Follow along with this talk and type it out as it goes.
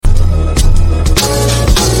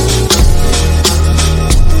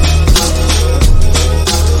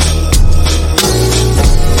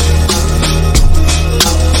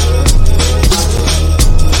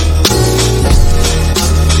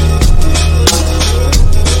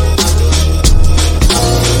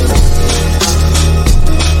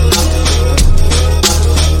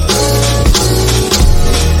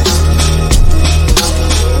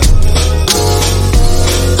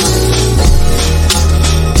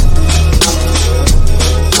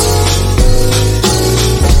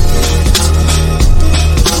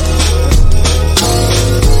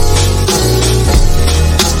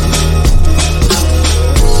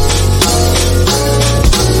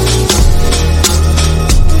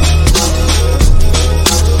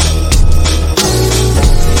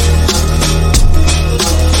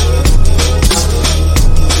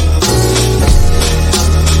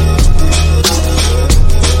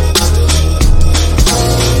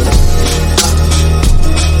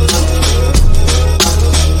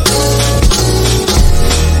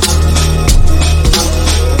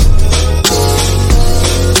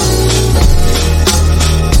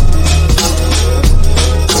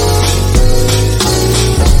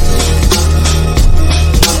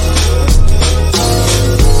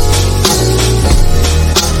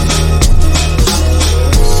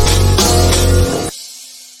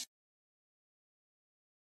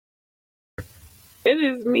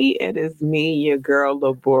It is me, your girl,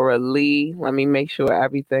 Labora Lee. Let me make sure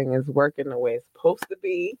everything is working the way it's supposed to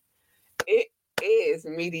be. It is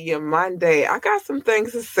Media Monday. I got some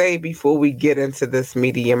things to say before we get into this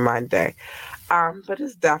Media Monday. But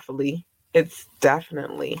it's definitely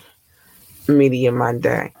Media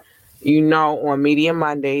Monday. You know, on Media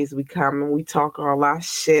Mondays, we come and we talk all our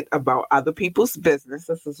shit about other people's business.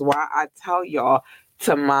 This is why I tell y'all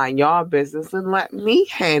to mind y'all business and let me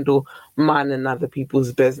handle mine and other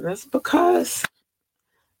people's business because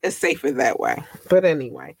it's safer that way. But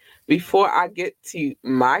anyway, before I get to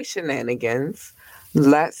my shenanigans,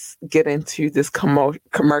 let's get into this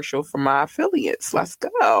commercial for my affiliates. Let's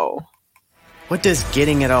go. What does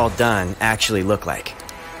getting it all done actually look like?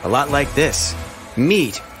 A lot like this.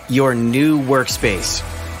 Meet your new workspace.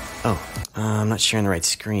 Oh, I'm not sharing the right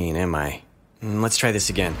screen, am I? Let's try this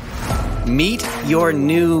again. Meet your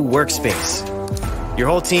new workspace. Your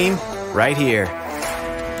whole team, right here.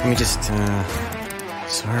 Let me just,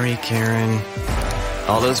 sorry, Karen.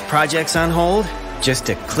 All those projects on hold, just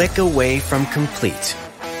a click away from complete.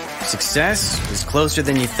 Success is closer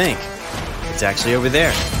than you think. It's actually over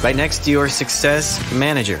there, right next to your Success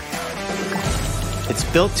Manager. It's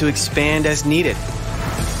built to expand as needed.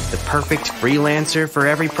 The perfect freelancer for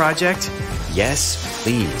every project? Yes,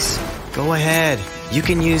 please. Go ahead. You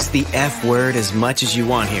can use the F word as much as you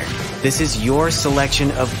want here. This is your selection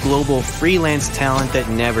of global freelance talent that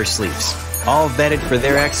never sleeps. All vetted for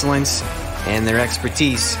their excellence and their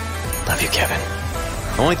expertise. Love you, Kevin.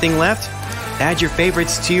 Only thing left? Add your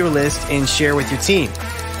favorites to your list and share with your team.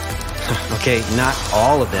 Okay, not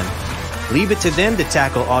all of them. Leave it to them to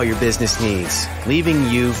tackle all your business needs, leaving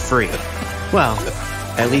you free. Well,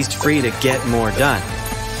 at least free to get more done.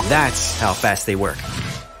 That's how fast they work.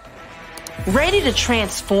 Ready to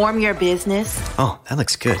transform your business? Oh, that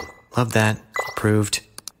looks good. Love that. Approved.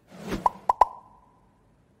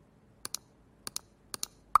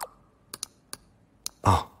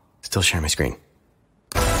 Oh, still sharing my screen.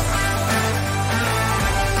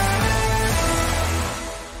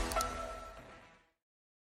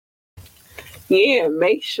 Yeah,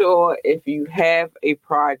 make sure if you have a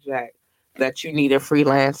project that you need a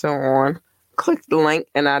freelancer on, click the link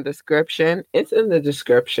in our description. It's in the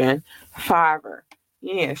description. Fiverr.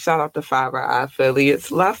 Yeah, shout out to Fiverr, our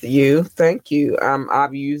affiliates. Love you. Thank you.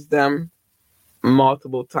 I've used them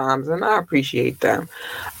multiple times and I appreciate them.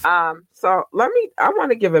 I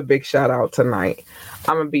want to give a big shout out tonight.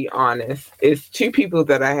 I'm going to be honest. It's two people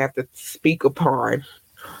that I have to speak upon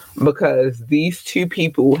because these two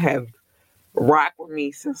people have rocked with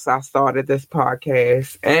me since I started this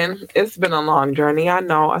podcast. And it's been a long journey. I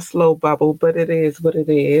know, a slow bubble, but it is what it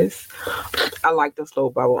is. I like the slow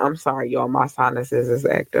bubble. I'm sorry, y'all. My sinuses is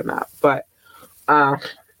acting up. But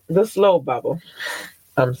the slow bubble.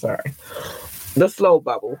 I'm sorry. The slow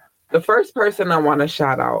bubble. The first person I want to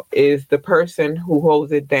shout out is the person who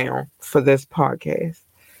holds it down for this podcast.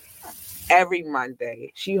 Every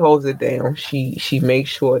Monday, she holds it down. She makes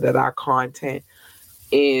sure that our content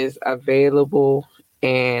is available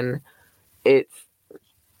and it's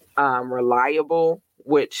reliable,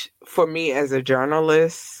 which for me as a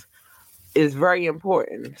journalist is very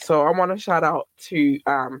important. So I want to shout out to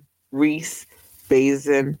Reese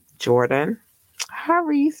Bazin Jordan. Hi,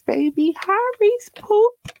 Reese, baby. Hi, Reese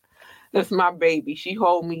Poop. That's my baby.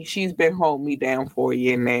 She's been holding me down for a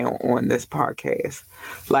year now on this podcast.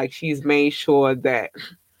 Like, she's made sure that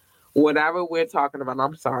whatever we're talking about,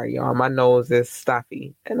 I'm sorry, y'all, my nose is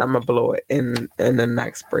stuffy and I'm going to blow it in the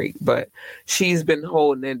next break. But she's been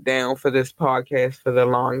holding it down for this podcast for the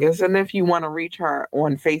longest. And if you want to reach her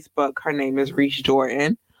on Facebook, her name is Reese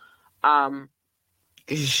Jordan.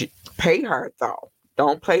 Pay her, though.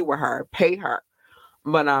 Don't play with her. Pay her.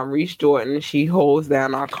 But Reese Jordan, she holds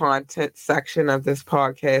down our content section of this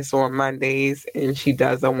podcast on Mondays, and she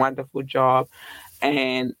does a wonderful job.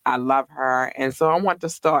 And I love her. And so I want to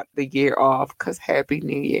start the year off, because Happy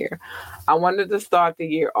New Year. I wanted to start the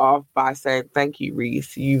year off by saying thank you,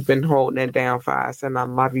 Reese. You've been holding it down for us, and I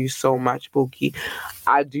love you so much, Bookie.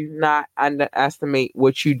 I do not underestimate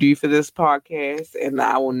what you do for this podcast, and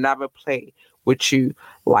I will never play with you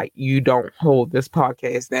like you don't hold this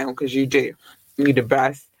podcast down, because you do. You're the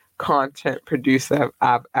best content producer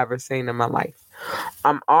I've ever seen in my life.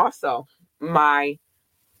 I'm also my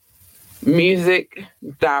music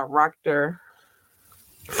director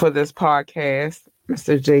for this podcast,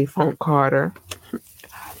 Mr. J. Funk Carter.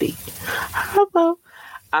 Hello.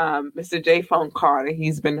 Mr. J. Funk Carter,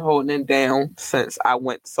 he's been holding it down since I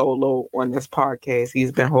went solo on this podcast.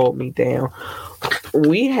 He's been holding me down.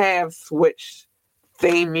 We have switched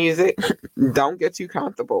theme music. Don't get too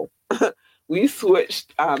comfortable. we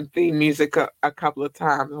switched theme music a couple of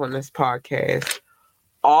times on this podcast,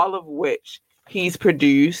 all of which he's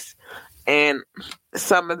produced. And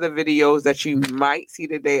some of the videos that you might see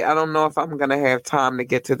today, I don't know if I'm going to have time to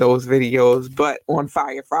get to those videos, but on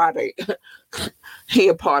Fire Friday, he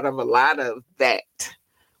a part of a lot of that.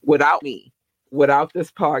 Without me, without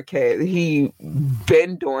this podcast, he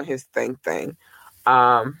been doing his thing.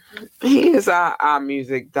 He is our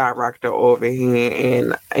music director over here,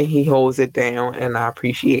 and he holds it down, and I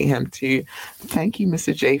appreciate him too. Thank you,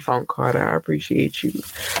 Mr. J. Funk Carter. I appreciate you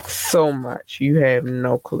so much. You have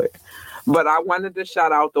no clue. But I wanted to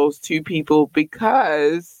shout out those two people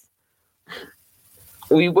because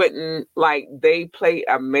we wouldn't, like, they play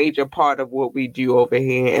a major part of what we do over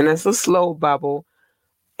here. And it's a slow bubble.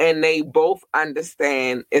 And they both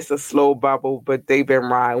understand it's a slow bubble, but they've been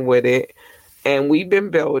riding with it. And we've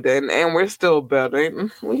been building, and we're still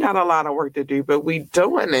building. We got a lot of work to do, but we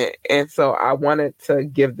doing it. And so I wanted to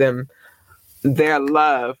give them their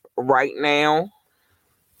love right now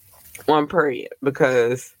on period,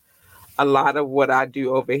 because a lot of what I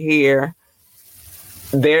do over here,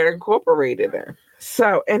 they're incorporated in.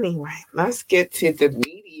 So anyway, let's get to the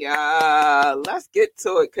media. Let's get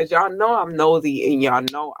to it, because y'all know I'm nosy, and y'all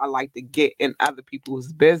know I like to get in other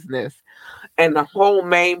people's business. And the whole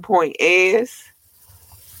main point is,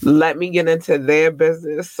 let me get into their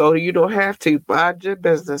business so you don't have to mind your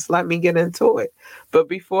business. Let me get into it. But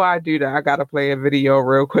before I do that, I got to play a video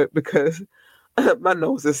real quick because my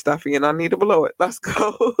nose is stuffy and I need to blow it. Let's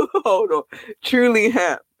go. Hold on. Truly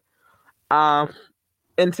Hemp.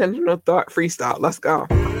 Intentional Thought Freestyle. Let's go.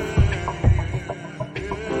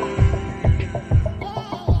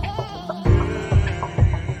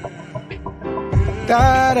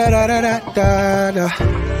 Da da da da da da da.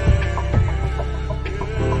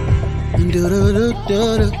 Do do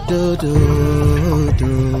do do do do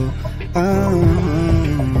do.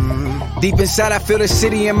 Deep inside, I feel the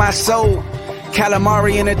city in my soul.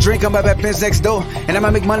 Calamari in a drink, I'm up at Ben's next door. And I'ma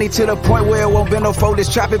make money to the point where it won't be no fold. This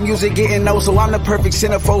trapping music getting old, so I'm the perfect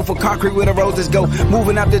centerfold for concrete where the roses go.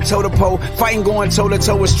 Moving up the toe to pole, fighting going toe to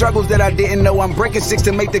toe with struggles that I didn't know. I'm breaking six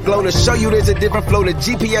to make the glow, to show you there's a different flow. The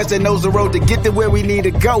GPS that knows the road to get to where we need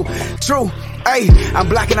to go. True. Hey, I'm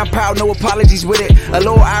black and I'm proud, no apologies with it. A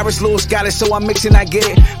little Irish, little Scottish, so I'm mixing, I get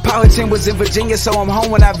it. Power 10 was in Virginia, so I'm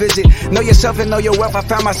home when I visit. Know yourself and know your wealth, I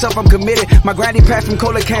found myself, I'm committed. My granny passed from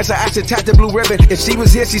colon cancer, I should tap the blue ribbon. If she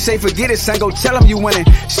was here, she'd say, forget it, son, go tell them you winning.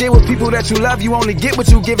 Share with people that you love, you only get what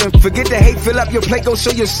you giving. Forget the hate, fill up your plate, go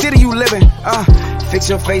show your city you living. Fix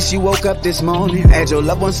your face, you woke up this morning. Add your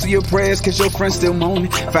loved ones to your prayers, cause your friends still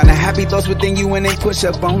moaning. Find the happy thoughts within you and then push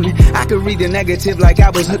up on it. I could read the negative like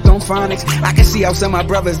I was hooked on phonics. I can see how some of my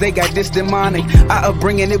brothers, they got this demonic. Our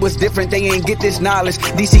upbringing, it was different, they ain't get this knowledge.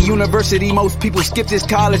 DC University, most people skip this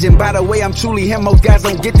college. And by the way, I'm truly him, most guys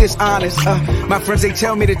don't get this honest. My friends, they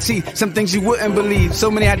tell me the T, some things you wouldn't believe. So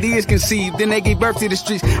many ideas conceived, then they gave birth to the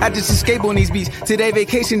streets. I just escape on these beats, today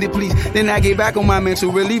vacation depletes. Then I get back on my mental,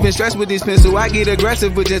 relieving stress with this pencil. I get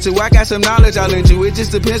aggressive but gentle, I got some knowledge I'll lend you. It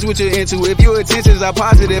just depends what you're into. If your intentions are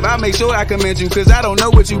positive, I make sure I commend you. Cause I don't know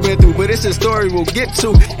what you've been through, but it's a story we'll get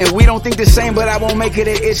to. And we don't think the same, but I won't make it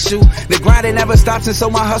an issue. The grind, it never stops, and so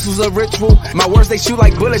my hustle's a ritual. My words, they shoot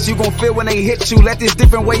like bullets, you gon' feel when they hit you. Let this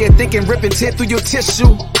different way of thinking rip and tear through your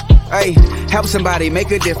tissue. Hey, help somebody,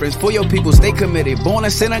 make a difference. For your people, stay committed. Born a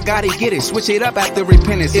sinner, gotta get it. Switch it up after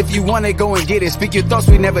repentance. If you want it, go and get it. Speak your thoughts,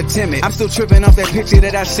 we never timid. I'm still tripping off that picture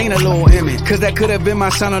that I seen a little image. Cause that could have been my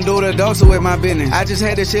son or daughter, dog, so with my business. I just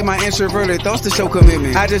had to share my introverted thoughts to show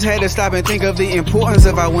commitment. I just had to stop and think of the importance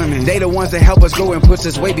of our women. They the ones that help us grow and push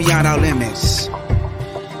us way beyond our limits.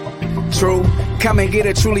 True, come and get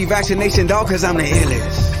a truly vaccination, dog, cause I'm the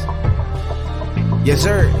illest. Yes,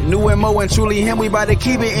 sir. New and Mo and truly him, we about to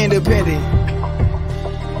keep it independent.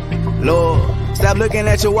 Lord, stop looking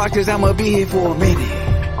at your watch, cause I'ma be here for a minute.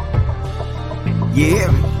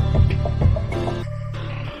 Yeah.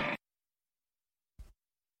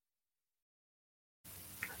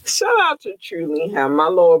 Shout out to Truly Him, my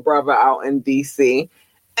little brother out in DC.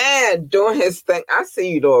 And doing his thing. I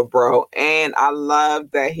see you, little bro. And I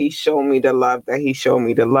love that he showed me the love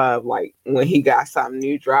Like when he got something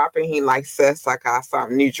new dropping, he like says, I got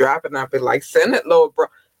something new dropping. I'll be like, send it, little bro.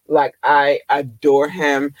 Like, I adore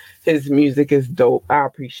him. His music is dope. I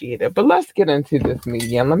appreciate it. But let's get into this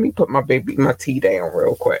media. Let me put my tea down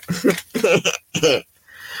real quick.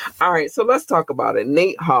 All right, so let's talk about it.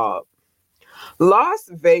 Nate Hobbs. Las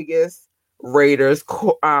Vegas Raiders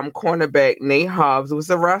cornerback Nate Hobbs was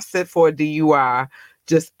arrested for a DUI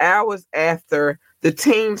just hours after the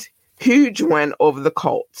team's huge win over the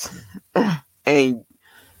Colts. And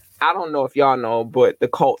I don't know if y'all know, but the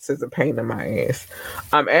Colts is a pain in my ass.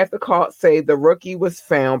 After Colts say the rookie was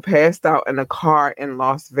found passed out in a car in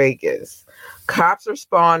Las Vegas. Cops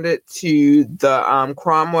responded to the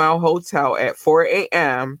Cromwell Hotel at 4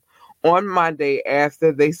 a.m. on Monday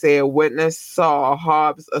after they say a witness saw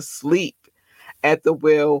Hobbs asleep at the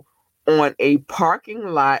wheel on a parking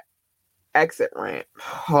lot exit ramp.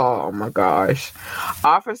 Oh my gosh.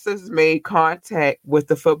 Officers made contact with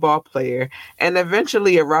the football player and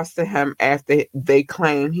eventually arrested him after they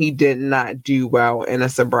claimed he did not do well in a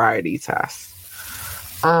sobriety test.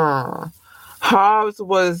 Hobbs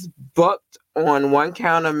was booked on one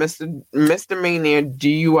count of misdemeanor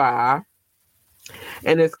DUI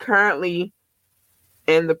and is currently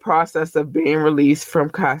in the process of being released from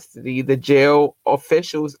custody. The jail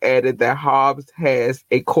officials added that Hobbs has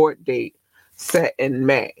a court date set in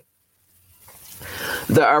May.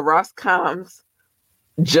 The arrest comes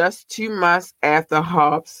just 2 months after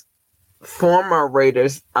Hobbs' former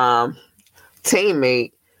Raiders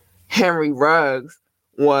teammate Henry Ruggs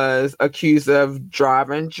was accused of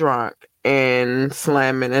driving drunk and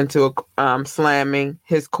slamming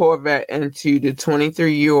his Corvette into the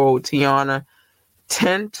 23-year-old Tiana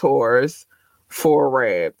Tentors for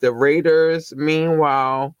rape. The Raiders,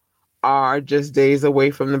 meanwhile, are just days away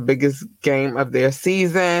from the biggest game of their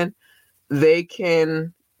season. They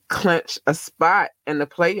can clinch a spot in the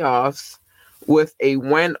playoffs with a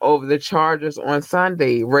win over the Chargers on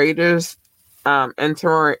Sunday. Raiders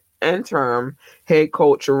interim head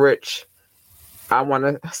coach Rich, I want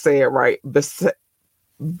to say it right, Bisaccia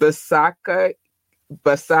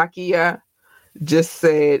just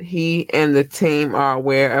said he and the team are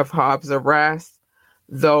aware of Hobbs' arrest,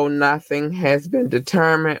 though nothing has been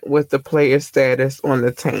determined with the player's status on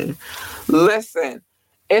the team. Listen,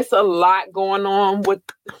 it's a lot going on with...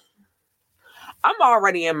 I'm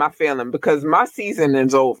already in my feeling because my season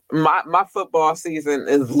is over. My football season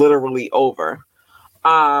is literally over.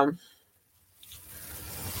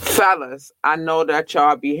 Fellas, I know that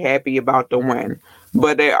y'all be happy about the win,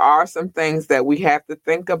 but there are some things that we have to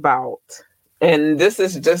think about. And this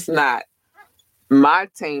is just not my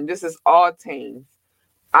team. This is all teams.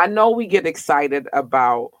 I know we get excited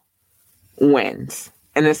about wins,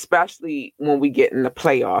 and especially when we get in the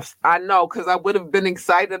playoffs. I know, because I would have been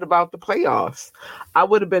excited about the playoffs. I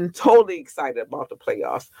would have been totally excited about the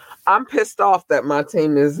playoffs. I'm pissed off that my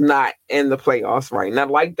team is not in the playoffs right now.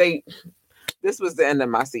 This was the end of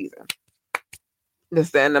my season. This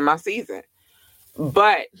is the end of my season.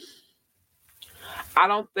 But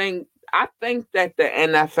I think that the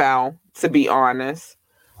NFL, to be honest,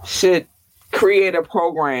 should create a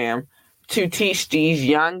program to teach these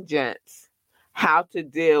young gents how to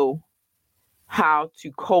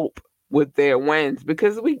cope with their wins,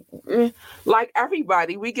 because we, like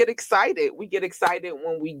everybody, we get excited. We get excited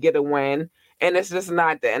when we get a win, and it's just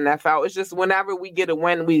not the NFL. It's just whenever we get a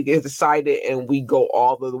win, we get excited and we go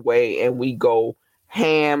all the way and we go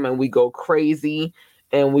ham and we go crazy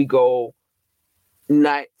and we go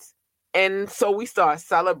nuts. And so we start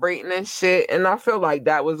celebrating and shit. And I feel like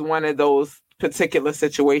that was one of those particular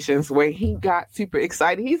situations where he got super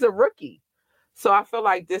excited. He's a rookie. So I feel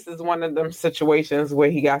like this is one of them situations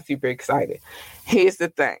where he got super excited. Here's the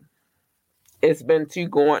thing. It's been too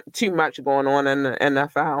much going on in the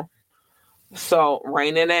NFL. So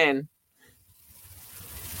rein it in.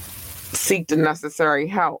 Seek the necessary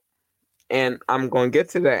help. And I'm going to get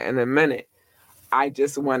to that in a minute. I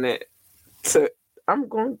just wanted to... I'm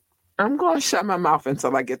going to shut my mouth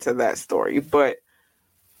until I get to that story. But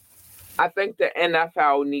I think the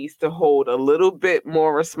NFL needs to hold a little bit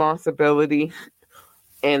more responsibility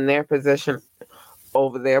in their position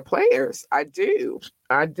over their players. I do.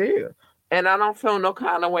 And I don't feel any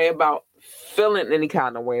kind of way about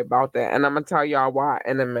that. And I'm going to tell y'all why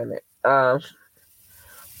in a minute.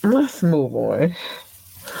 Let's move on.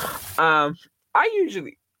 I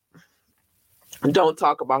usually don't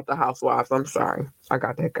talk about the housewives. I'm sorry. I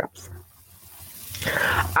got the hiccups.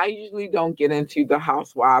 I usually don't get into the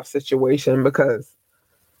housewives situation because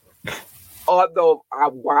although I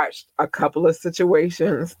watched a couple of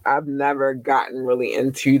situations, I've never gotten really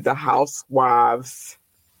into the housewives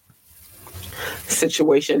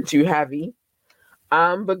situation too heavy.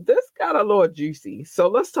 But this got a little juicy. So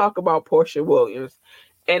let's talk about Porsha Williams.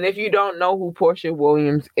 And if you don't know who Porsha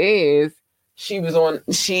Williams is,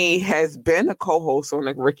 she has been a co-host on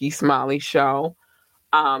the Ricky Smiley show.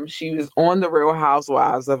 She was on The Real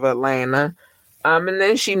Housewives of Atlanta. And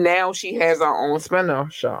then she has her own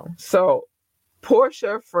spin-off show. So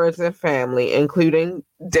Porsha, friends and family, including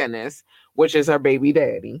Dennis, which is her baby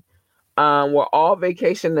daddy, were all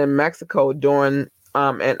vacationing in Mexico during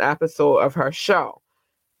an episode of her show.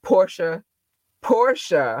 Portia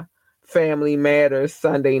Family Matters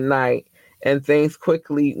Sunday night, and things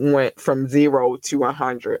quickly went from 0 to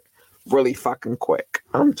 100 really fucking quick.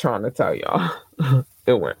 I'm trying to tell y'all.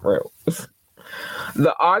 It went real.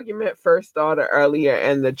 The argument first started earlier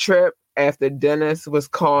in the trip after Dennis was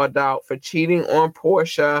called out for cheating on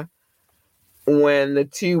Portia when the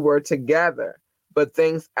two were together. But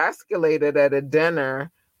things escalated at a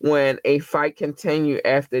dinner when a fight continued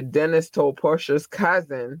after Dennis told Portia's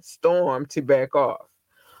cousin, Storm, to back off.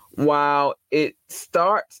 While it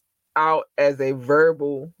started out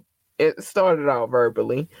verbally,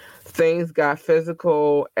 things got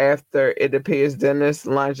physical after it appears Dennis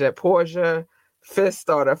lunged at Portia. Fists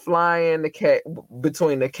started flying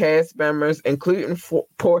between the cast members, including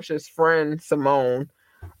Portia's friend Simone,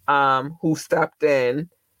 who stepped in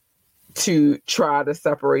to try to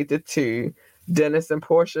separate the two. Dennis and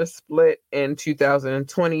Portia split in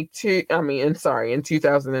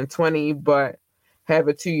 2020, but have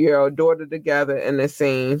a 2-year-old daughter together, and it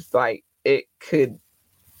seems like it could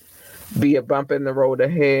be a bump in the road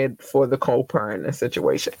ahead for the co-parenting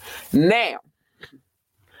situation. Now,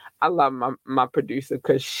 I love my producer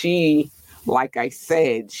because she, like I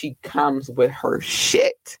said, she comes with her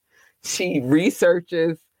shit. She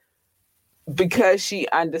researches because she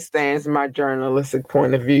understands my journalistic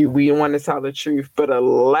point of view. We want to tell the truth, but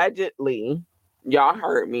allegedly, y'all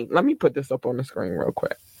heard me. Let me put this up on the screen real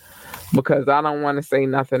quick because I don't want to say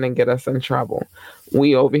nothing and get us in trouble.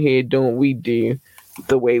 We over here doing what we do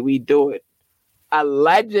the way we do it.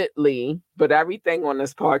 Allegedly, but everything on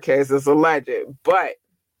this podcast is alleged. But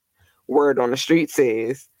word on the street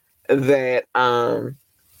says that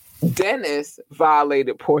Dennis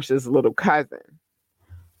violated Portia's little cousin.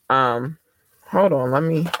 Hold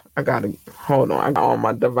on, I got all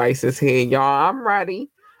my devices here, y'all. I'm ready.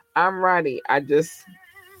 I just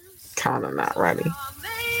kind of not ready.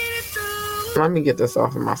 Let me get this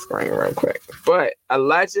off of my screen real quick. But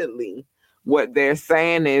allegedly, what they're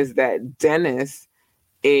saying is that Dennis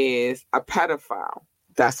is a pedophile.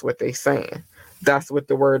 That's what they're saying. That's what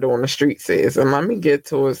the word on the street says. And let me get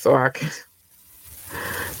to it so I can...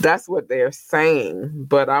 That's what they're saying,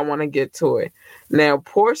 but I want to get to it. Now,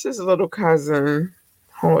 Portia's little cousin...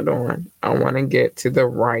 Hold on. I want to get to the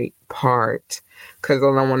right part because I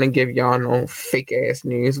don't want to give y'all no fake-ass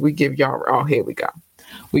news. We give y'all... Oh, here we go.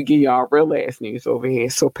 We give y'all real-ass news over here,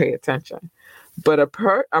 so pay attention. But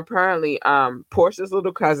apparently, Portia's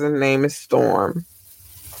little cousin's name is Storm.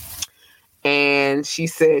 And she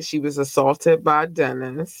said she was assaulted by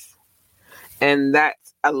Dennis. And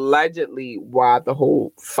that's allegedly why the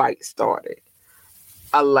whole fight started.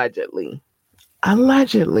 Allegedly. I'm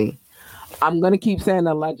going to keep saying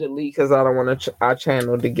allegedly because I don't want our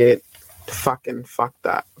channel to get fucking fucked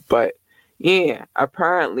up. But yeah,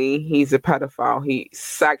 apparently he's a pedophile.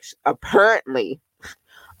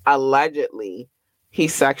 Allegedly, he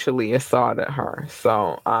sexually assaulted her.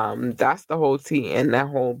 So that's the whole tea in that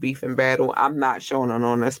whole beef and battle. I'm not showing it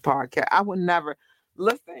on this podcast. I would never...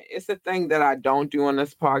 Listen, it's a thing that I don't do on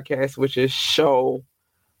this podcast, which is show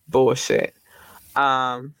bullshit.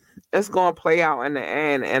 It's going to play out in the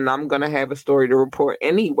end, and I'm going to have a story to report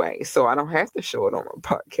anyway, so I don't have to show it on my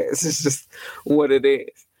podcast. It's just what it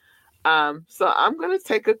is. So I'm going to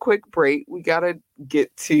take a quick break. We got to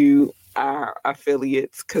get to our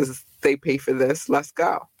affiliates because they pay for this. Let's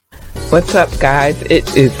go. What's up, guys?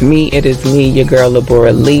 It is me, your girl,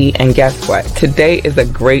 Labora Lee. And guess what? Today is a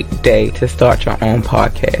great day to start your own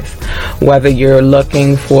podcast. Whether you're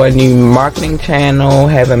looking for a new marketing channel,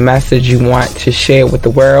 have a message you want to share with the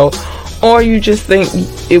world, or you just think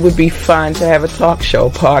it would be fun to have a talk show,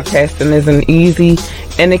 podcasting is an easy,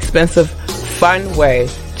 inexpensive, fun way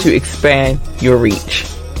to expand your reach.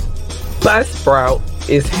 Buzzsprout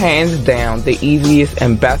is hands down the easiest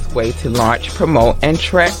and best way to launch, promote, and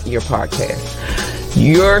track your podcast.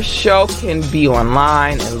 Your show can be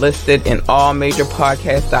online and listed in all major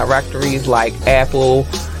podcast directories like Apple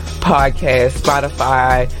Podcasts,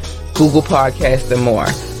 Spotify, Google Podcasts, and more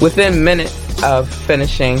within minutes of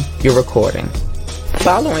finishing your recording.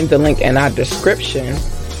 Following the link in our description,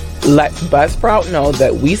 let Buzzsprout know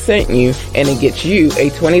that we sent you, and it gets you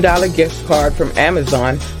a $20 gift card from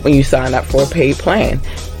Amazon when you sign up for a paid plan.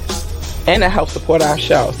 And it helps support our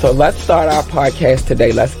show. So let's start our podcast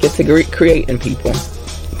today. Let's get to creating, people.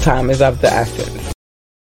 Time is of the essence.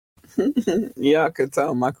 Yeah, I could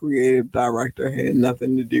tell my creative director had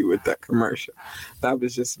nothing to do with that commercial. That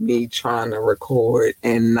was just me trying to record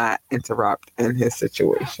and not interrupt in his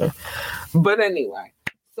situation. But anyway.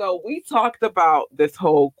 So we talked about this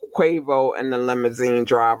whole Quavo and the limousine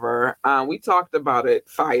driver. We talked about it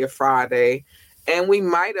Fire Friday. And we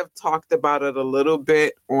might have talked about it a little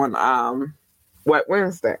bit on Wet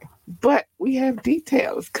Wednesday. But we have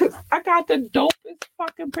details because I got the dopest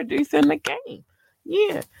fucking producer in the game.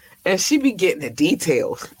 Yeah. And she be getting the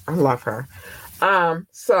details. I love her.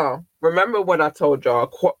 So remember what I told y'all.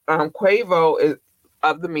 Quavo is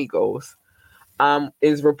of the Migos.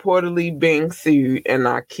 Is reportedly being sued, and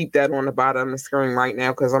I keep that on the bottom of the screen right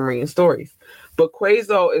now because I'm reading stories. But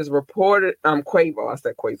Quavo is reported. Quavo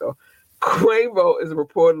is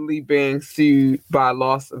reportedly being sued by a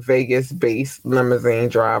Las Vegas-based limousine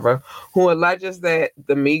driver who alleges that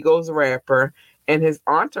the Migos rapper and his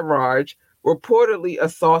entourage reportedly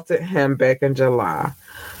assaulted him back in July.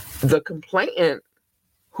 The complainant,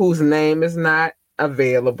 whose name is not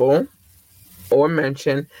available or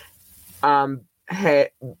mentioned,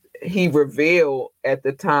 he revealed at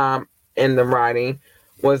the time in the writing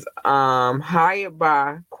was hired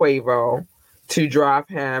by Quavo to drive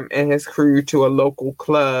him and his crew to a local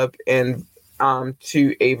club and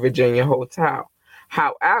to a Virginia hotel.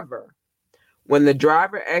 However, when the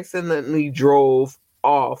driver accidentally drove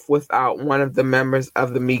off without one of the members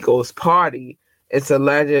of the Migos party, it's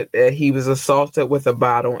alleged that he was assaulted with a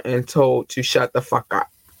bottle and told to shut the fuck up.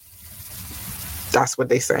 That's what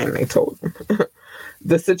they saying they told him.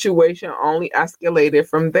 The situation only escalated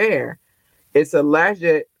from there. It's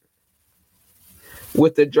alleged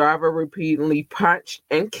with the driver repeatedly punched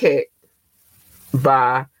and kicked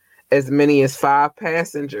by as many as 5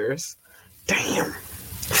 passengers. Damn.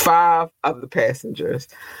 5 of the passengers.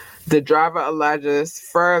 The driver alleges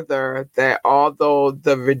further that although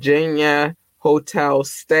the Virginia hotel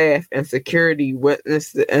staff and security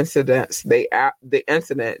witnessed the incident, they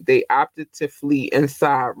opted to flee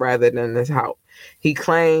inside rather than his house. He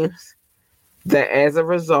claims that as a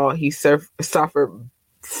result, he suffered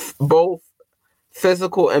both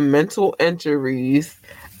physical and mental injuries,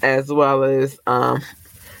 as well as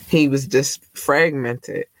he was just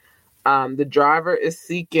fragmented. The driver is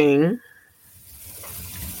seeking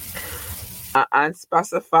an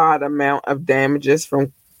unspecified amount of damages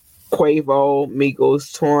from Quavo,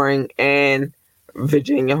 Migos touring, and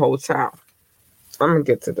Virginia hotel. I'm going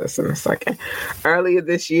to get to this in a second. Earlier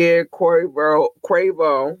this year,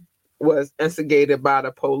 Quavo was instigated by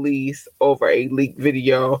the police over a leaked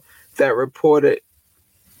video that reportedly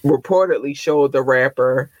showed the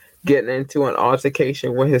rapper getting into an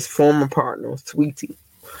altercation with his former partner, Sweetie.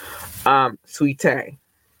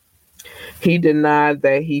 He denied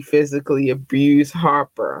that he physically abused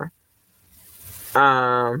Harper,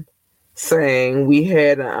 saying, "We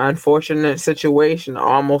had an unfortunate situation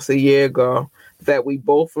almost a year ago that we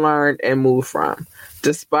both learned and moved from."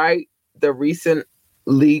 Despite the recent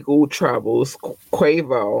legal troubles,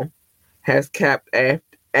 Quavo has kept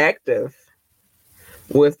active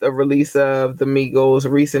with the release of the Migos'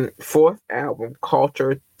 recent 4th album,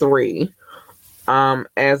 Culture 3,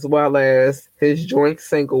 as well as his joint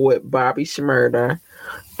single with Bobby Shmurda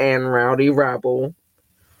and Rowdy Rebel,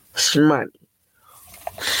 Shmoney.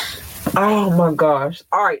 Oh my gosh.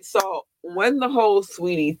 All right, so when the whole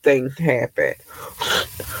Sweetie thing happened,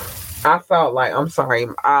 I felt like, I'm sorry,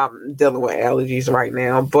 I'm dealing with allergies right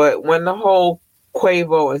now, but when the whole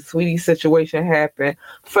Quavo and Sweetie situation happened,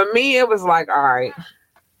 for me, it was like, all right,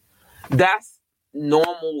 that's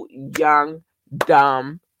normal, young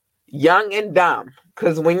and dumb.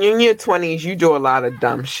 Because when you're in your 20s, you do a lot of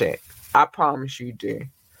dumb shit. I promise you do.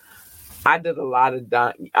 I did a lot of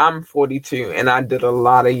dumb. I'm 42, and I did a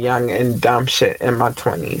lot of young and dumb shit in my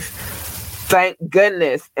 20s. Thank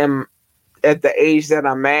goodness, at the age that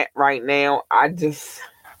I'm at right now, I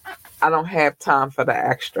don't have time for the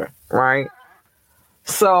extra, right?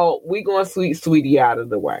 So we going to sweep Sweetie out of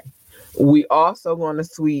the way. We also going to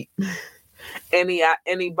sweep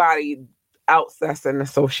anybody else that's in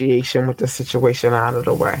association with the situation out of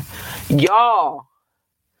the way. Y'all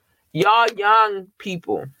young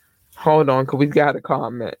people. Hold on, because we got a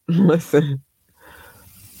comment. Listen.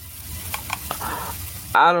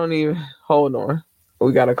 Hold on.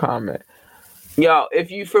 We got a comment. Yo, if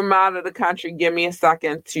you from out of the country, give me a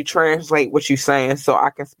second to translate what you're saying so I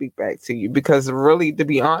can speak back to you. Because really, to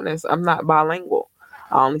be honest, I'm not bilingual.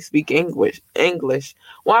 I only speak English.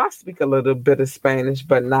 Well, I speak a little bit of Spanish,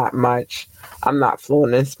 but not much. I'm not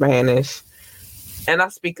fluent in Spanish. And I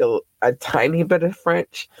speak a tiny bit of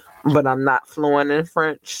French, but I'm not fluent in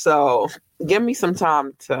French. So give me some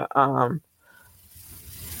time to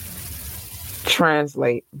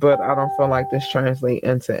translate, but I don't feel like this translate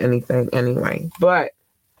into anything anyway. But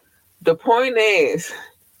the point is,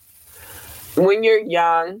 when you're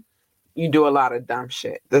young, you do a lot of dumb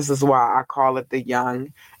shit. This is why I call it the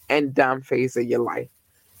young and dumb phase of your life.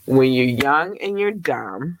 When you're young and you're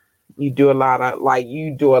dumb, You do a lot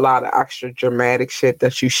of extra dramatic shit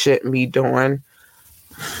that you shouldn't be doing.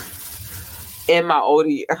 In my OD,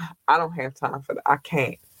 I don't have time for that. I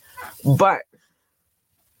can't. But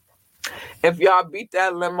if y'all beat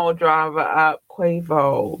that limo driver up,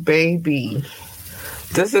 Quavo, baby,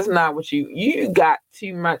 this is not what you got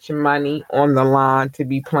too much money on the line to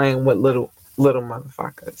be playing with little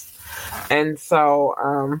motherfuckers. And so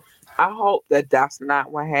I hope that that's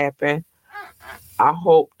not what happened. I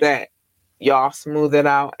hope that y'all smooth it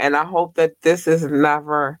out. And I hope that this is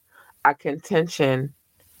never a contention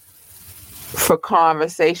for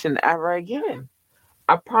conversation ever again.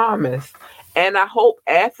 I promise. And I hope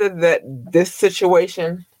after that this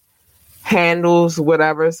situation handles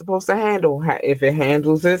whatever it's supposed to handle. If it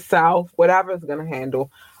handles itself, whatever it's going to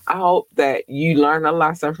handle, I hope that you learn a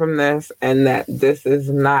lesson from this and that this is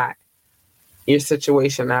not your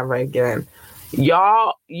situation ever again.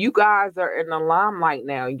 You guys are in the limelight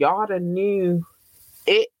now. Y'all the new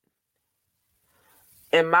it.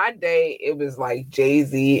 In my day, it was like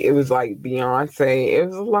Jay-Z, it was like Beyonce, it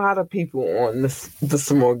was a lot of people on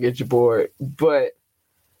this mortgage board, but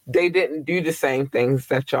they didn't do the same things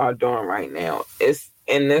that y'all doing right now. It's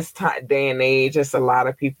in this day and age, it's a lot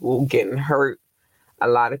of people getting hurt, a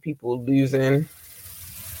lot of people losing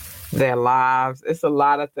their lives. It's a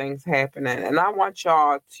lot of things happening, and I want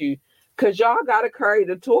y'all to, because y'all got to carry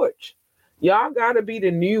the torch. Y'all got to be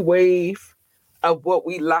the new wave of what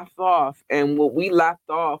we left off. And what we left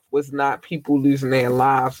off was not people losing their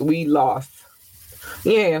lives. We lost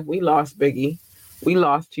Biggie. We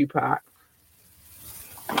lost Tupac.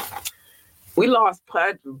 We lost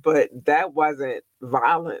Punch, but that wasn't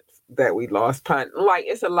violence that we lost. Punch. Like,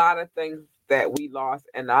 it's a lot of things that we lost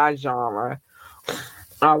in our genre.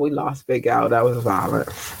 Oh, we lost Big Al. That was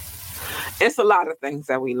violence. It's a lot of things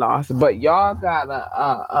that we lost, but y'all got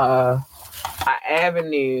an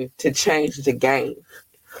avenue to change the game,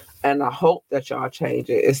 and I hope that y'all change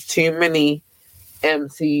it. It's too many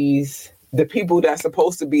MCs, the people that's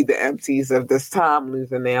supposed to be the MCs of this time,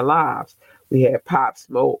 losing their lives. We had Pop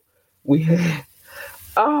Smoke. We had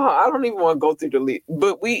I don't even want to go through the list,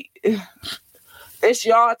 but it's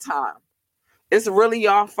y'all time. It's really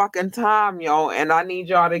y'all fucking time, y'all, and I need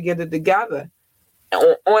y'all to get it together.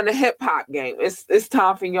 On the hip hop game, it's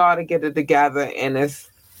time for y'all to get it together, and it's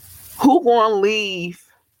who gonna leave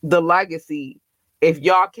the legacy if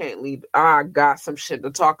y'all can't leave. I got some shit to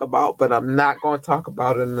talk about, but I'm not gonna talk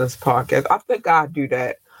about it in this podcast. I think I'll do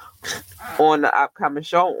that on the upcoming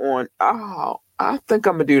show I think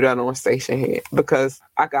I'm gonna do that on Station Head, because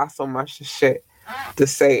I got so much shit to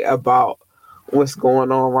say about what's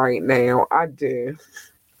going on right now. I do,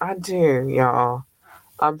 y'all.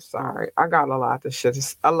 I'm sorry. I got a lot of shit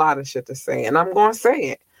to say, and I'm gonna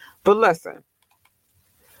say it. But listen,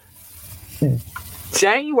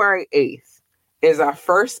 January 8th is our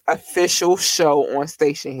first official show on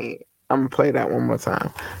Station Head. I'm gonna play that one more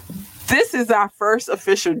time. This is our first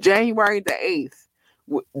official, January the 8th.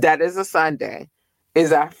 That is a Sunday.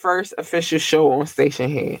 Is our first official show on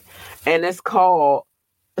Station Head, and it's called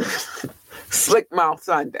Slick Mouth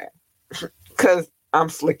Sunday, because I'm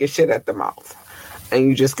slick as shit at the mouth. And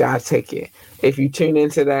you just gotta take it. If you tune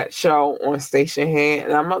into that show on Station Head,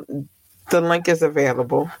 and the link is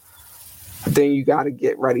available, then you gotta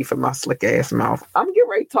get ready for my slick ass mouth. I'm getting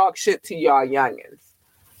ready to talk shit to y'all youngins,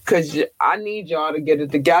 because I need y'all to get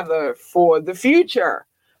it together for the future,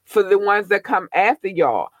 for the ones that come after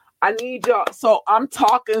y'all. I need y'all. So I'm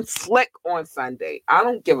talking slick on Sunday.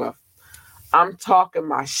 I'm talking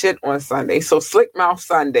my shit on Sunday. So Slick Mouth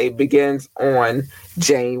Sunday begins on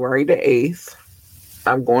January the 8th.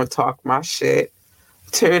 I'm going to talk my shit.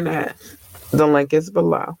 Tune in. The link is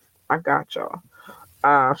below. I got y'all.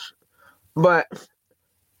 But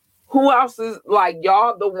who else is like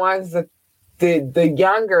y'all? The ones that the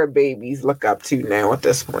younger babies look up to now at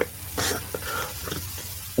this point.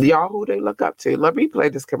 Y'all who they look up to. Let me play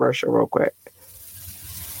this commercial real quick.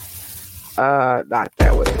 Not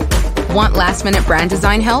that way. Want last minute brand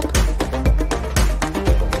design help?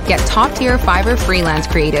 Get top tier Fiverr freelance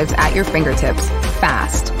creatives at your fingertips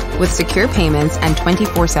fast with secure payments and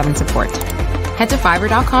 24/7 support. Head to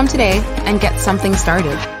Fiverr.com today and get something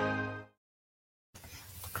started.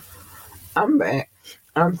 I'm back.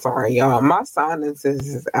 I'm sorry, y'all. My sinuses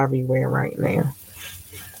is everywhere right now.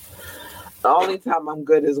 The only time I'm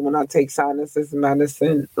good is when I take sinuses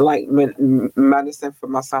medicine, like medicine for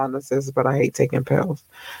my sinuses, but I hate taking pills.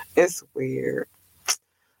 It's weird.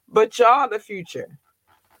 But y'all the future.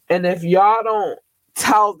 And if y'all don't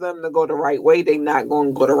tell them to go the right way, they not going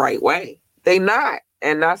to go the right way. They not.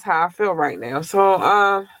 And that's how I feel right now.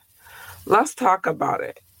 So let's talk about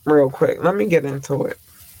it real quick. Let me get into it.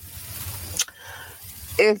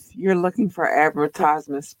 if you're looking for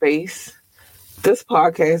advertisement space, this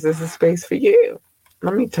podcast is a space for you.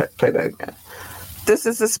 Let me play that again. This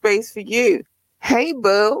is a space for you. Hey,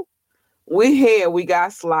 boo. We here. We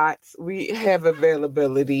got slots. We have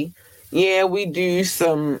availability. Yeah, we do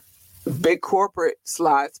some big corporate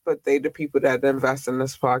slots, but they the people that invest in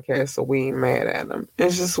this podcast, so we ain't mad at them.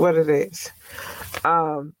 It's just what it is.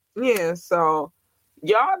 Yeah, so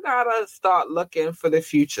y'all gotta start looking for the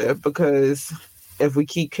future, because if we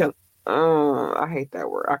keep I hate that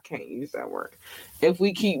word. I can't use that word. If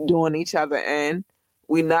we keep doing each other in,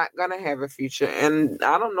 we're not gonna have a future. And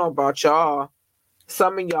I don't know about y'all.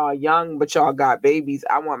 Some of y'all young, but y'all got babies.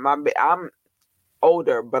 I'm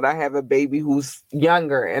older, but I have a baby who's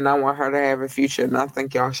younger, and I want her to have a future. And I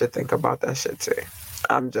think y'all should think about that shit too.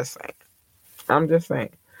 I'm just saying.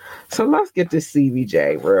 So let's get to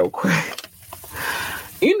CBJ real quick.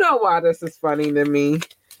 You know why this is funny to me?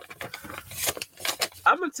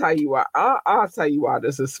 I'm gonna tell you why. I'll tell you why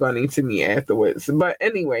this is funny to me afterwards. But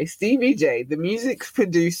anyway, Stevie J, the music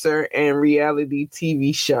producer and reality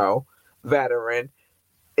TV show veteran,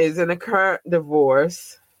 is in a current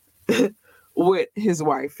divorce with his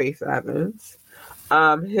wife, Faith Evans.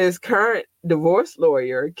 His current divorce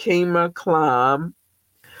lawyer, Kima Klam,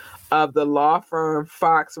 of the law firm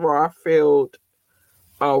Fox Rothschild.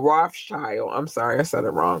 I'm sorry, I said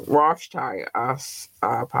it wrong. Rothschild. I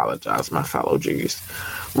apologize, my fellow Jews.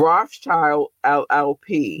 Rothschild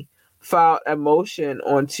LLP filed a motion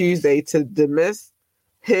on Tuesday to dismiss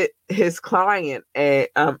his client and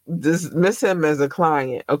dismiss him as a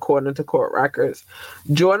client, according to court records.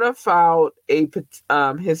 Jordan filed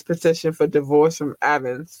his petition for divorce from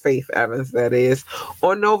Evans, Faith Evans, that is,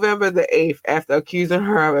 on November the 8th after accusing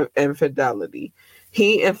her of infidelity.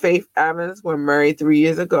 He and Faith Evans were married 3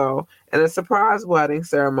 years ago in a surprise wedding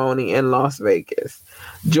ceremony in Las Vegas.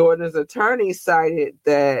 Jordan's attorney cited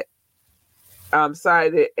an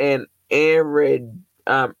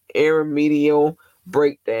irremediable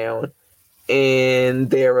breakdown in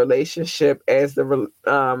their relationship as the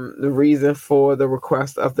reason for the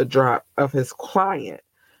request of the drop of his client.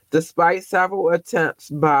 Despite several attempts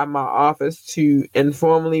by my office to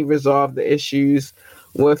informally resolve the issues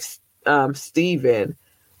with Stephen,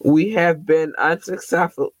 we have been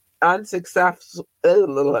unsuccessful in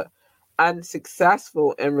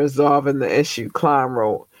resolving the issue, Klein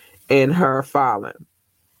wrote in her filing.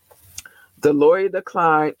 The lawyer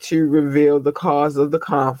declined to reveal the cause of the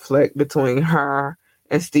conflict between her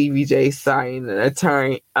and Stevie J, citing an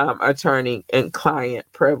attorney and client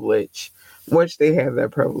privilege, which they have that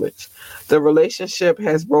privilege. The relationship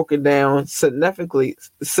has broken down significantly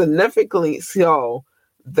so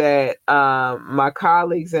that my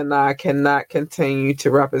colleagues and I cannot continue to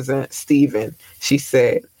represent Stephen, she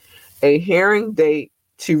said. A hearing date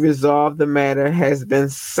to resolve the matter has been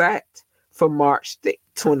set for March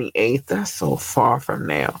 28th. That's so far from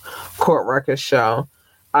now. Court records show.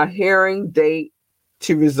 A hearing date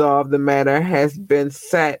to resolve the matter has been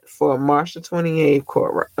set for March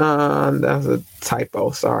 28th. That's a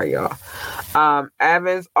typo. Sorry, y'all.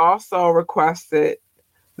 Evans also requested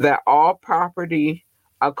that all property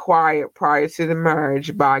acquired prior to the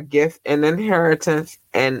marriage by gift and inheritance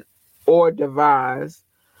and or devise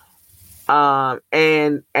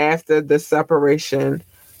and after the separation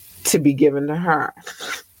to be given to her.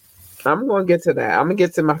 I'm going to get to that. I'm going to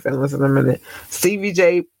get to my feelings in a minute. Stevie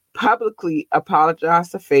J publicly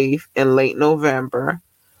apologized to Faith in late November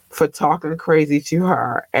for talking crazy to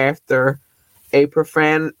her after a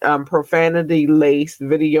profanity-laced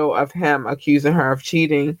video of him accusing her of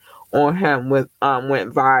cheating on him went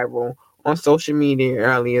viral on social media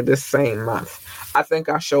earlier this same month. I think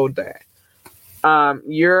I showed that.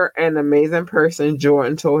 You're an amazing person,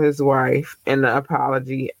 Jordan told his wife in the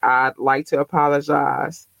apology. I'd like to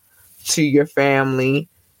apologize to your family.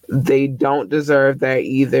 They don't deserve that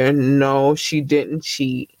either. No, she didn't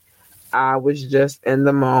cheat. I was just in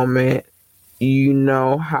the moment. You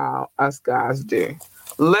know how us guys do.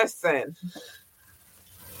 Listen,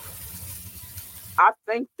 I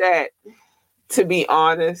think that, to be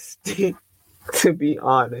honest,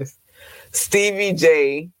 Stevie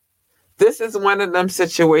J, this is one of them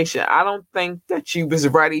situations. I don't think that you was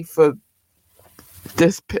ready for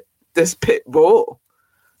this pit bull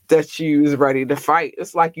that you was ready to fight.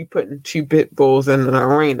 It's like you putting two pit bulls in an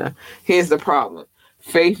arena. Here's the problem.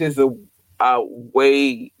 Faith is a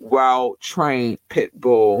way well-trained pit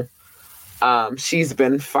bull. She's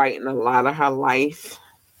been fighting a lot of her life.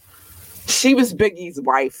 She was Biggie's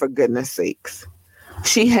wife, for goodness sakes.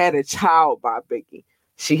 She had a child by Biggie.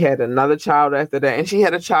 She had another child after that, and she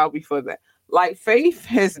had a child before that. Like, Faith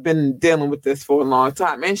has been dealing with this for a long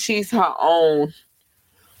time, and she's her own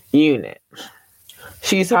unit.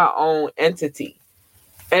 She's her own entity.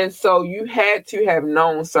 And so you had to have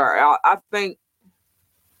known, sir. I think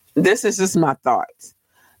this is just my thoughts.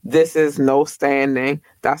 This is no standing.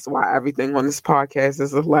 That's why everything on this podcast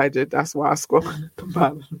is alleged. That's why I scroll at the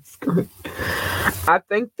bottom of the screen. I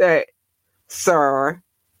think that, sir,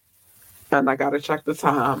 and I gotta check the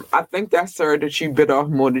time. I think that, sir, that you bit off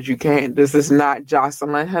more than you can. This is not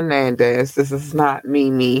Jocelyn Hernandez. This is not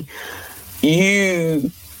Mimi. You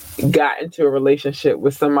got into a relationship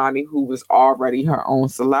with somebody who was already her own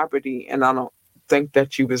celebrity, and I don't think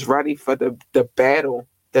that you was ready for the battle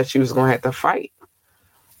that you was gonna have to fight.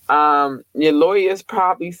 Your lawyer's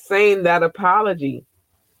probably saying that apology,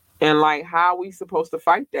 and like, how are we supposed to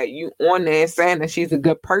fight that? You on there saying that she's a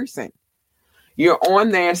good person. You're on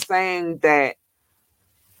there saying that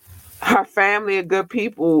her family are good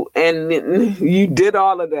people, and you did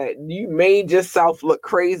all of that. You made yourself look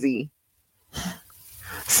crazy.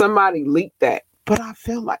 Somebody leaked that. But I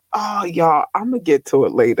feel like, oh, y'all, I'm going to get to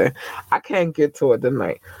it later. I can't get to it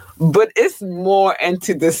tonight. But it's more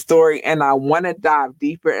into this story, and I want to dive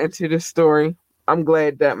deeper into the story. I'm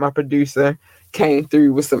glad that my producer came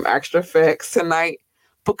through with some extra facts tonight,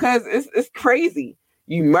 because it's crazy.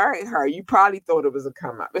 You married her. You probably thought it was a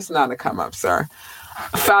come up. It's not a come up, sir.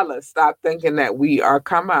 Fellas, stop thinking that we are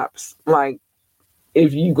come ups. Like,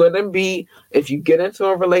 if you get into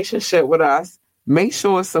a relationship with us, make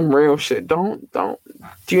sure it's some real shit. Don't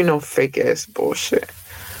do no fake ass bullshit.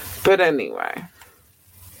 But anyway.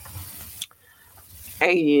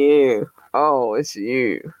 Hey, you. Oh, it's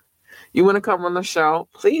you. You want to come on the show?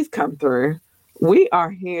 Please come through. We are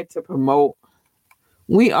here to promote.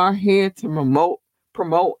 We are here to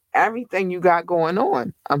promote everything you got going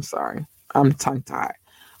on. I'm sorry. I'm tongue-tied.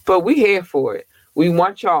 But we here for it. We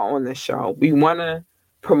want y'all on the show. We want to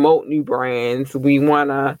promote new brands. We want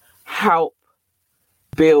to help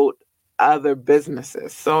build other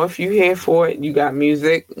businesses. So if you're here for it, you got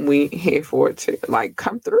music, we here for it too. Like,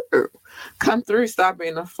 come through, stop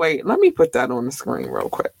being afraid. Let me put that on the screen real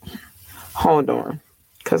quick. Hold on,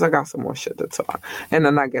 because I got some more shit to talk, and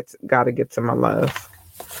then I gotta get to my love.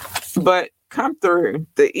 But come through.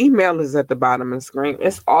 The email is at the bottom of the screen.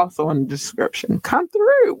 It's also in the description. Come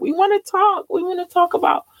through. We want to talk. We want to talk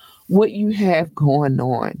about what you have going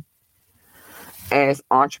on. As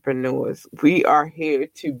entrepreneurs, we are here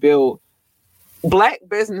to build Black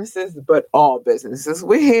businesses, but all businesses.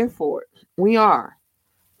 We're here for it. We are.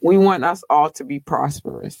 We want us all to be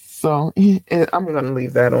prosperous. So I'm going to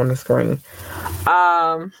leave that on the screen.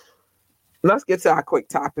 Let's get to our quick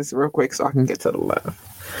topics real quick so I can get to the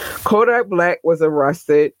left. Kodak Black was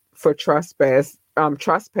arrested for trespassing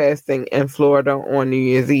in Florida on New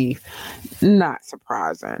Year's Eve. Not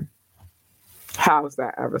surprising. How is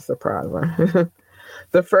that ever surprising?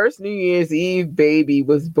 The first New Year's Eve baby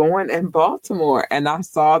was born in Baltimore, and I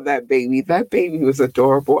saw that baby. That baby was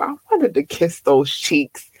adorable. I wanted to kiss those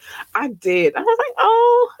cheeks. I did. I was like,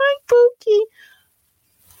 oh, hi, Pookie.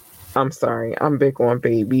 I'm sorry. I'm big on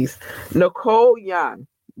babies. Nicole Young,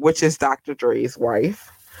 which is Dr. Dre's wife,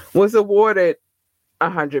 was awarded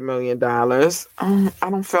 $100 million. I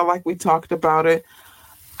don't feel like we talked about it.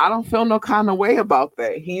 I don't feel no kind of way about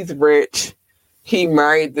that. He's rich. He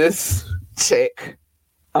married this chick.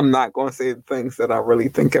 I'm not going to say the things that I really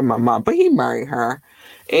think in my mind, but he married her,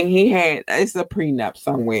 and it's a prenup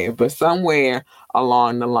somewhere, but somewhere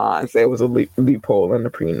along the lines, there was a loophole in the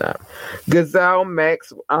prenup.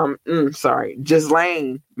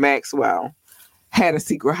 Ghislaine Maxwell had a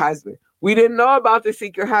secret husband. We didn't know about the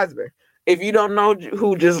secret husband. If you don't know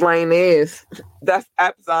who Ghislaine is, that's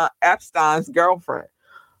Epstein's girlfriend.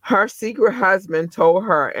 Her secret husband told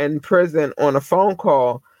her in prison on a phone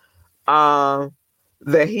call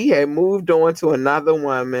that he had moved on to another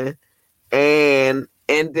woman and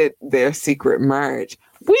ended their secret marriage.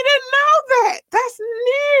 We didn't know that. That's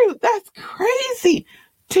new. That's crazy.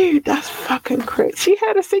 Dude, that's fucking crazy. She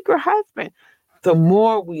had a secret husband. The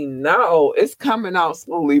more we know, it's coming out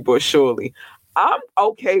slowly but surely. I'm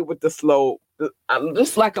okay with the slow,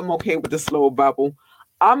 just like I'm okay with the slow bubble.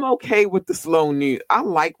 I'm okay with the slow news. I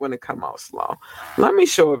like when it come out slow. Let me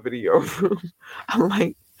show a video. I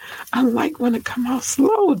like when it come out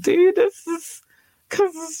slow, dude. This is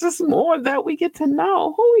because it's just more that we get to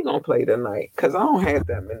know. Who we gonna play tonight? Because I don't have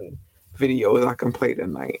that many videos I can play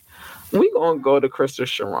tonight. We gonna go to Crystal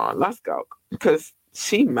Sharon. Let's go, because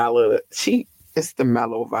she mellow. It's the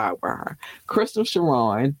mellow vibe with her. Crystal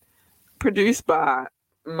Sharon, produced by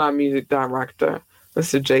my music director,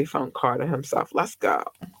 Mr. J. Funk Carter himself. Let's go.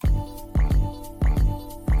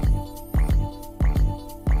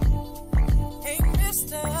 Hey,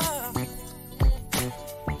 mister, I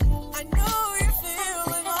know you're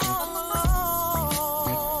feeling all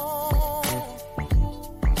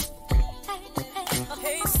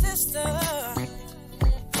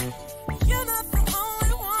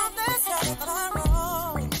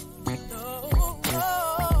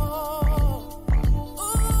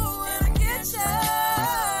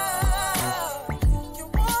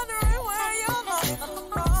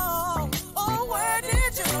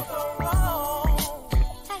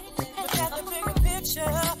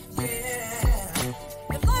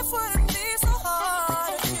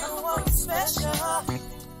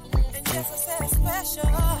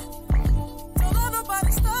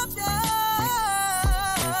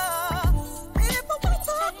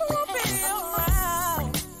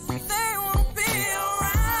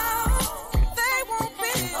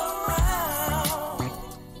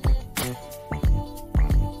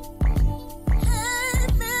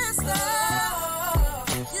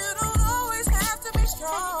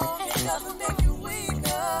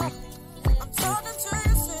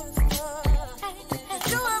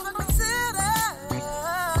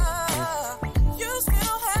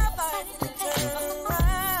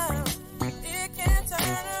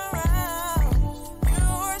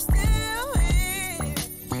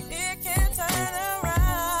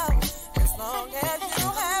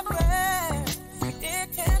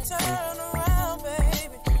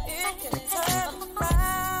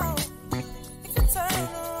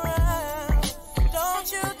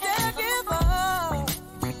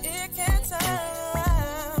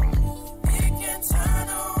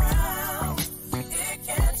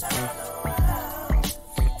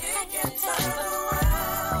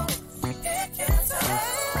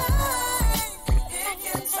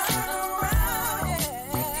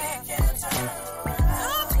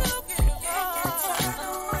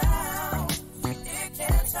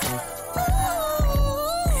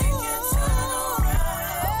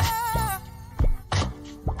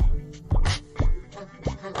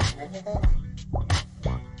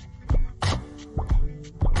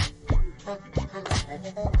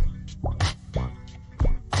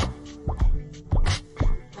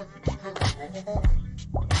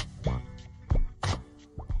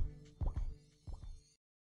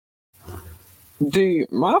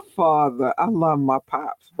Dude, my father, I love my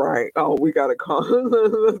pops, right? Oh, we gotta call.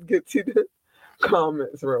 Let's get to the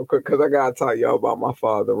comments real quick because I gotta tell y'all about my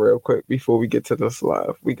father real quick before we get to this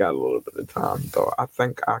live. We got a little bit of time, though. I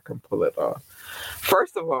think I can pull it off.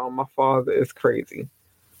 First of all, my father is crazy.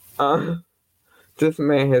 This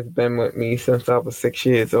man has been with me since I was 6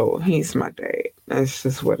 years old. He's my dad. That's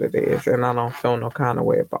just what it is, and I don't feel no kind of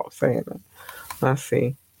way about saying it. Let's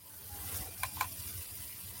see.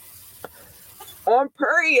 On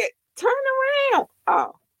period. Turn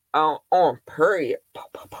around. On period.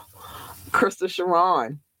 Krista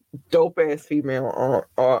Sharon. Dope ass female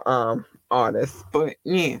artist. But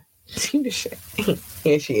yeah, she the shit.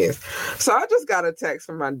 Yeah, she is. So I just got a text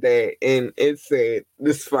from my dad and it said,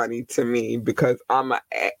 this funny to me because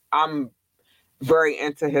I'm very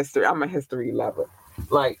into history. I'm a history lover.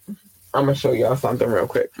 Like, I'm gonna show y'all something real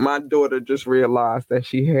quick. My daughter just realized that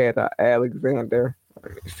she had a Alexander.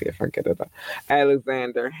 Let me see if I get it up.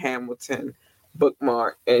 Alexander Hamilton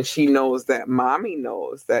bookmark, and she knows that mommy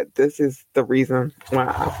knows that this is the reason why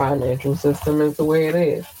our financial system is the way it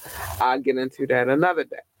is. I'll get into that another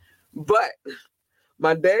day. But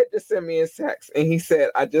my dad just sent me a text, and he said,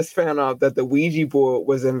 I just found out that the Ouija board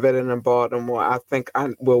was invented in Baltimore. I think I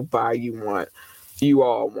will buy you one. You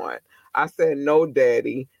all one. I said, no,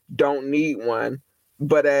 daddy, don't need one.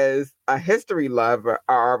 But as a history lover,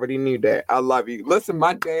 I already knew that. I love you. Listen,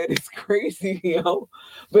 my dad is crazy, yo.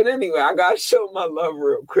 But anyway, I got to show my love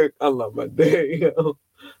real quick. I love my dad, yo.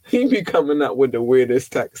 He be coming up with the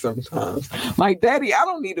weirdest text sometimes. Like, daddy, I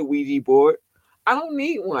don't need a Ouija board. I don't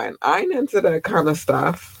need one. I ain't into that kind of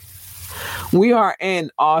stuff. We are in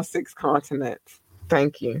all 6 continents.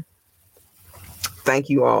 Thank you. Thank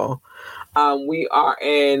you all. We are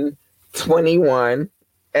in 21.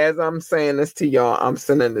 As I'm saying this to y'all, I'm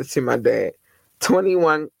sending this to my dad.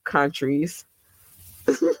 21 countries.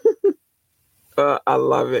 I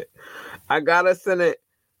love it. I gotta send it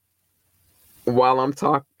while I'm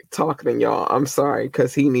talking to y'all. I'm sorry,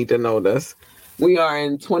 because he need to know this. We are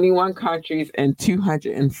in 21 countries and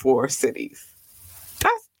 204 cities.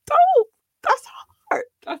 That's dope. That's hard.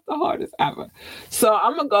 That's the hardest ever. So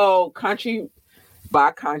I'm gonna go country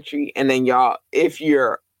by country, and then y'all, if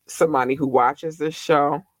you're somebody who watches this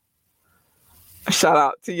show, shout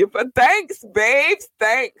out to you. But thanks, babes.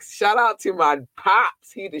 Thanks. Shout out to my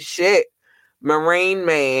pops. He the shit. Marine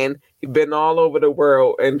man. He been all over the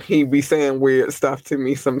world and he be saying weird stuff to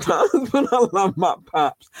me sometimes, but I love my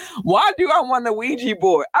pops. Why do I want a Ouija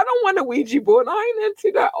board? I don't want a Ouija board. I ain't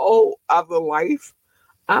into that old other life.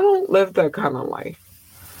 I don't live that kind of life.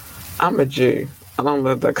 I'm a Jew. I don't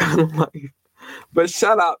live that kind of life. But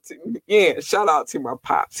shout out to my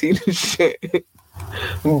pops. He the shit.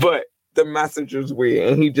 But the message was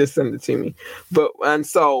weird and he just sent it to me. And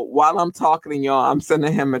so while I'm talking to y'all, I'm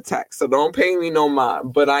sending him a text. So don't pay me no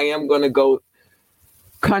mind. But I am going to go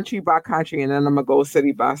country by country and then I'm going to go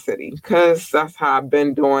city by city because that's how I've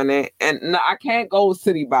been doing it. And no, I can't go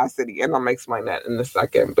city by city. And I'm going to explain that in a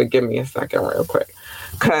second. But give me a second real quick.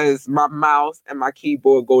 Because my mouse and my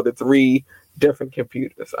keyboard go to 3 different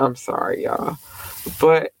computers. I'm sorry, y'all.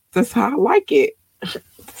 But that's how I like it.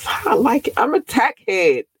 That's how I like it. I'm a tech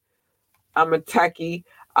head. I'm a techie.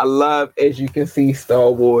 I love, as you can see,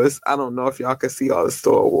 Star Wars. I don't know if y'all can see all the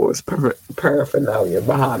Star Wars paraphernalia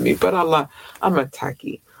behind me, but I'm a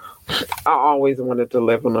techie. I always wanted to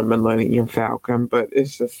live on a Millennium Falcon, but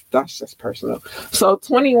that's just personal. So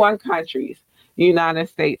 21 countries. United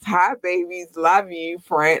States. Hi, babies. Love you.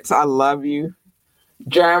 France, I love you.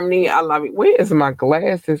 Germany, I love you. Where is my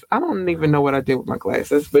glasses? I don't even know what I did with my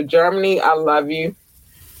glasses, but Germany, I love you.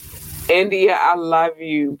 India, I love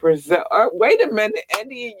you. Brazil, wait a minute,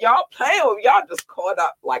 India, y'all playing with y'all just caught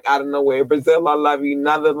up like out of nowhere. Brazil, I love you.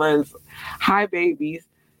 Netherlands, hi babies.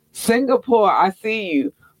 Singapore, I see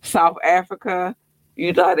you. South Africa,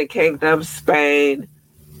 United Kingdom, Spain,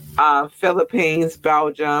 Philippines,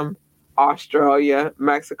 Belgium, Australia,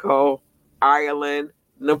 Mexico, Ireland,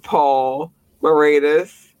 Nepal,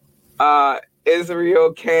 Mauritius,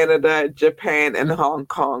 Israel, Canada, Japan, and Hong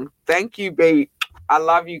Kong. Thank you, baby. I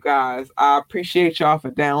love you guys. I appreciate y'all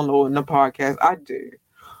for downloading the podcast. I do.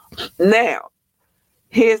 Now,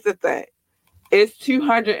 here's the thing. It's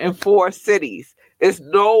 204 cities. There's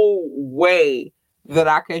no way that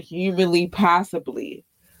I can humanly possibly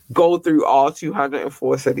go through all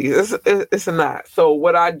 204 cities. It's not. So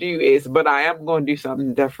what I do is, but I am going to do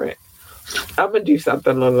something different. I'm going to do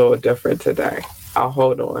something a little different today.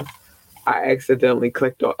 Hold on. I accidentally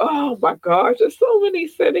clicked on. Oh my gosh, there's so many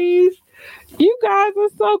cities. You guys are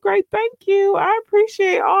so great. Thank you. I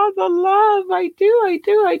appreciate all the love. I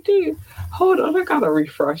do. Hold on, I gotta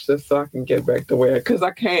refresh this so I can get back to where, because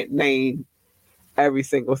I can't name every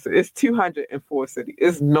single city. It's 204 cities.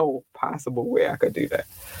 There's no possible way I could do that.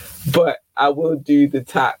 But I will do the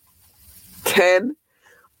top 10,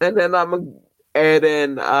 and then I'm gonna add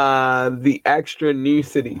in the extra new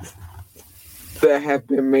cities that have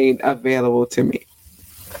been made available to me.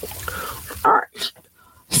 All right.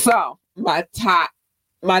 So my top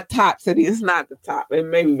city is not the top. It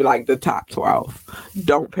may be like the top 12.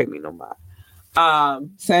 Don't pay me no mind.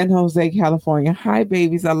 San Jose, California. Hi,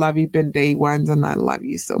 babies. I love you. Been day ones, and I love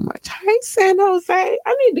you so much. Hi, San Jose.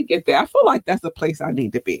 I need to get there. I feel like that's a place I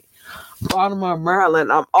need to be. Baltimore,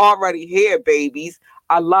 Maryland. I'm already here, babies.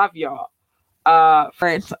 I love y'all.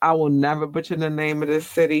 France, I will never butcher the name of this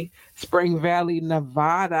city. Spring Valley,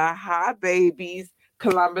 Nevada. Hi, babies.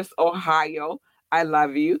 Columbus, Ohio. I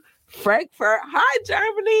love you. Frankfurt. Hi,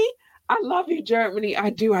 Germany. I love you, Germany. I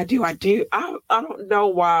do. I don't know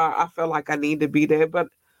why I feel like I need to be there, but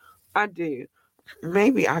I do.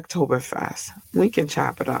 Maybe Oktoberfest. We can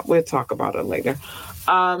chop it up. We'll talk about it later.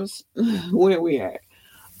 Where we at?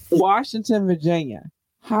 Washington, Virginia.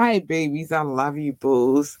 Hi, babies. I love you,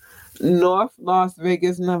 booze. North Las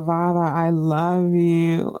Vegas, Nevada. I love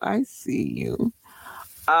you. I see you.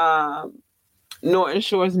 Norton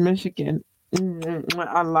Shores, Michigan.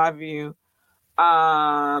 I love you.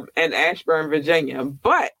 And Ashburn, Virginia.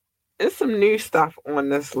 But it's some new stuff on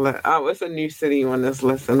this list. It's a new city on this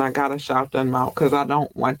list, and I gotta shout them out because I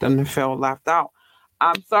don't want them to feel left out.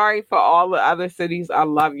 I'm sorry for all the other cities. I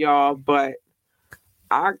love y'all, but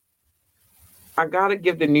I gotta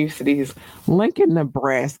give the new cities. Lincoln,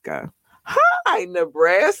 Nebraska. Hi,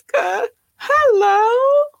 Nebraska.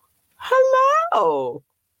 Hello.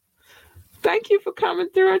 Thank you for coming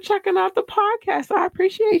through and checking out the podcast. I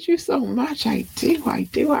appreciate you so much. I do.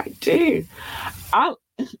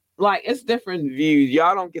 It's different views.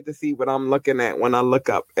 Y'all don't get to see what I'm looking at when I look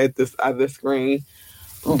up at this other screen.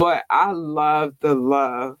 But I love the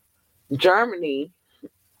love. Germany.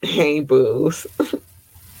 Hey, booze.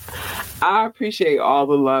 I appreciate all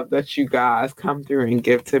the love that you guys come through and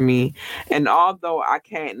give to me. And although I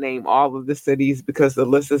can't name all of the cities because the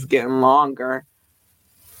list is getting longer,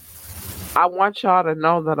 I want y'all to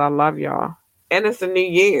know that I love y'all. And it's a new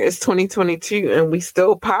year. It's 2022 and we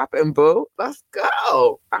still popping, boo. Let's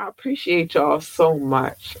go. I appreciate y'all so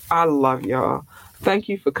much. I love y'all. Thank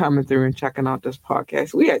you for coming through and checking out this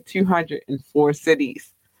podcast. We had 204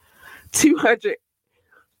 cities.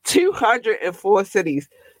 204 cities.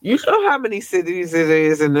 You know how many cities it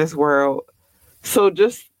is in this world. So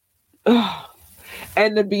just,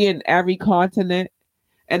 and to be in every continent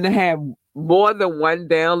and to have more than one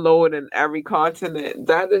download in every continent,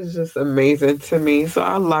 that is just amazing to me. So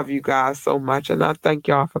I love you guys so much, and I thank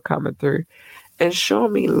y'all for coming through and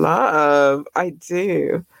showing me love. I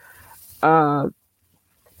do. And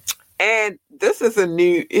this is a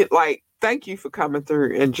new, thank you for coming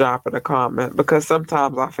through and dropping a comment, because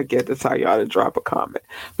sometimes I forget to tell y'all to drop a comment.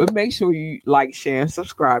 But make sure you like, share, and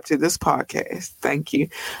subscribe to this podcast. Thank you.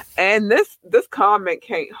 And this comment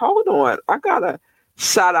hold on. I gotta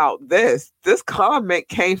shout out this. This comment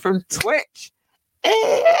came from Twitch.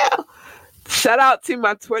 Yeah. Shout out to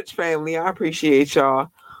my Twitch family. I appreciate y'all.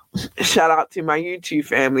 Shout out to my YouTube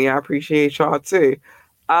family. I appreciate y'all too.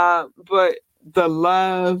 But the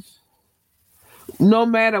love, no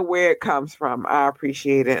matter where it comes from, I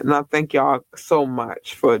appreciate it. And I thank y'all so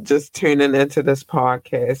much for just tuning into this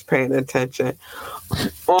podcast, paying attention.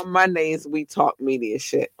 On Mondays, we talk media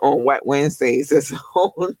shit. On Wet Wednesdays, it's a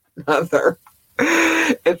whole nother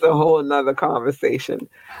conversation.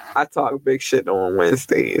 I talk big shit on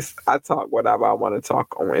Wednesdays. I talk whatever I want to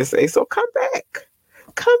talk on Wednesdays. So come back.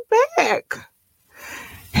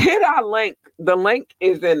 Hit our link. The link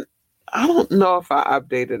is in, I don't know if I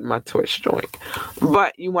updated my Twitch joint,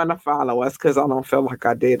 but you want to follow us because I don't feel like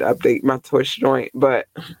I did update my Twitch joint. But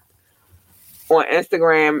on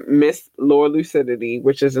Instagram, Miss Lore Lucidity,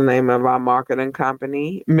 which is the name of our marketing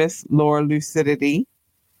company, Miss Lore Lucidity.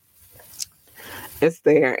 It's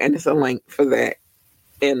there, and it's a link for that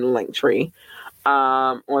in the link tree.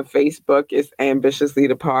 On Facebook, it's Ambitiously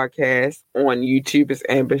the Podcast. On YouTube, it's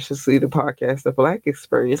Ambitiously the Podcast, The Black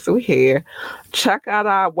Experience. So here, check out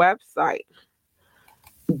our website,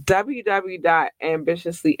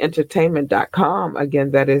 www.ambitiouslyentertainment.com. Again,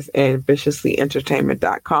 that is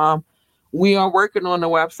ambitiouslyentertainment.com. We are working on the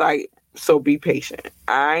website, so be patient.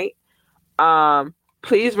 All right.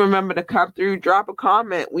 Please remember to come through, drop a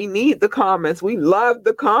comment. We need the comments. We love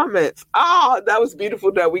the comments. Oh, that was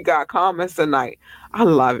beautiful that we got comments tonight. I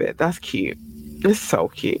love it. That's cute. It's so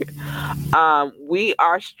cute. We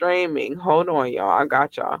are streaming. Hold on, y'all. I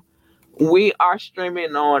got y'all. We are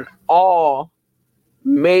streaming on all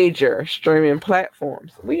major streaming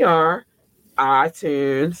platforms. We are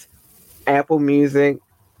iTunes, Apple Music,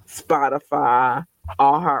 Spotify,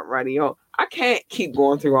 iHeartRadio. I can't keep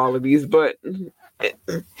going through all of these, but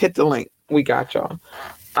hit the link. We got y'all.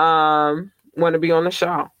 Want to be on the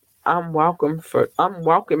show? I'm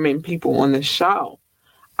welcoming people on the show.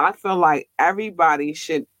 I feel like everybody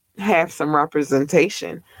should have some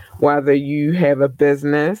representation, whether you have a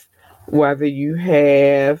business, whether you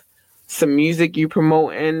have some music you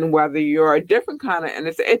promoting, whether you're a different kind of, and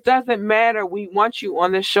it doesn't matter. We want you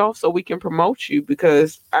on the show so we can promote you,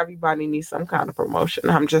 because everybody needs some kind of promotion.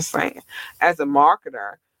 I'm just saying, as a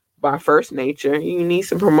marketer by first nature, you need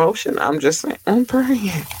some promotion. I'm just saying, I'm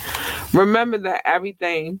praying. Remember that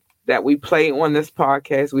everything that we play on this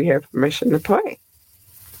podcast, we have permission to play.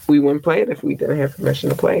 We wouldn't play it if we didn't have permission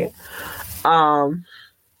to play it. Oh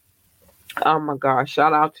my gosh.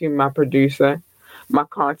 Shout out to my producer, my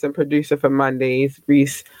content producer for Mondays,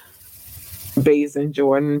 Reese Bazin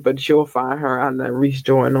Jordan, but you'll find her on the Reese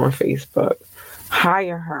Jordan on Facebook.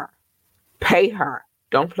 Hire her. Pay her.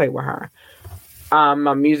 Don't play with her.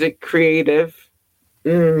 My music creative,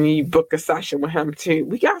 you book a session with him too.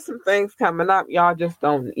 We got some things coming up. Y'all just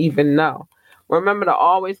don't even know. Remember to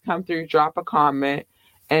always come through, drop a comment,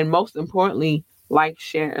 and most importantly, like,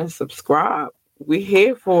 share, and subscribe. We're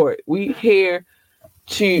here for it. We here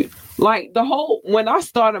to, like, the whole, when I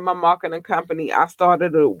started my marketing company, I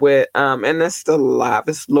started it with, and it's still alive,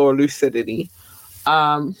 it's Lore Lucidity.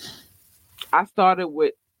 I started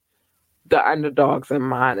with the underdogs in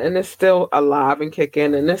mind, and it's still alive and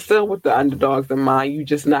kicking, and it's still with the underdogs in mind. You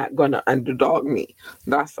just not going to underdog me.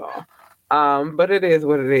 That's all. But it is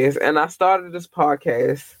what it is. And I started this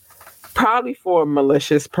podcast probably for a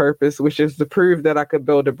malicious purpose, which is to prove that I could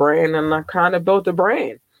build a brand, and I kind of built a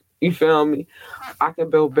brand. You feel me? I can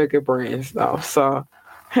build bigger brands though. So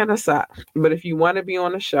hit us up. But if you want to be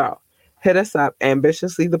on the show, hit us up,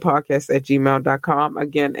 ambitiouslythepodcast@gmail.com.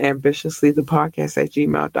 Again,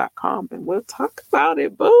 ambitiouslythepodcast@gmail.com. And we'll talk about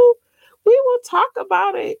it, boo. We will talk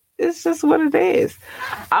about it. It's just what it is.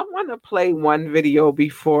 I want to play one video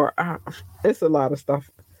before. It's a lot of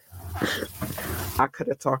stuff I could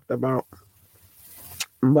have talked about,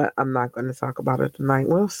 but I'm not going to talk about it tonight.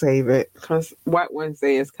 We'll save it because Wet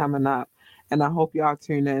Wednesday is coming up, and I hope y'all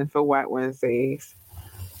tune in for Wet Wednesdays.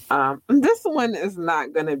 This one is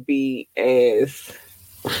not going to be as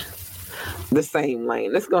the same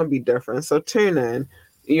lane. It's going to be different. So tune in.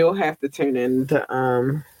 You'll have to tune in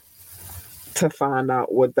to find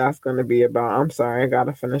out what that's going to be about. I'm sorry. I got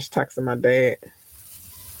to finish texting my dad.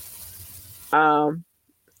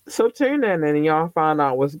 So tune in and y'all find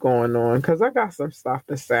out what's going on, because I got some stuff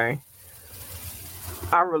to say.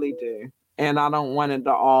 I really do. And I don't want it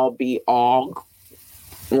to all be all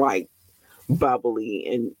like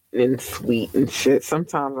bubbly and sweet and shit.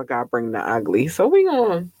 Sometimes I gotta bring the ugly. So we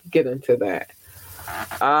gonna get into that.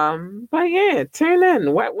 But yeah, tune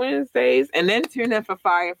in Wet Wednesdays and then tune in for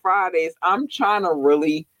Fire Fridays. I'm trying to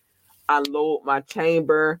really unload my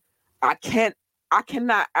chamber. I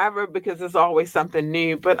cannot ever, because there's always something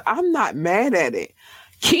new, but I'm not mad at it.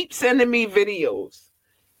 Keep sending me videos.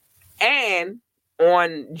 And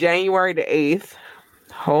on January the 8th,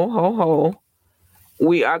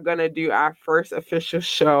 we are going to do our first official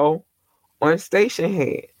show on Station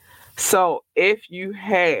Head. So if you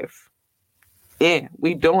have,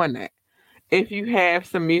 we doing that. If you have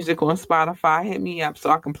some music on Spotify, hit me up so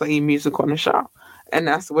I can play music on the show. And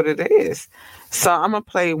that's what it is. So I'm going to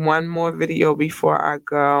play one more video before I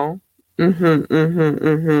go. Who am I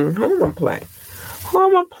going to play?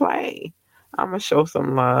 I'm going to show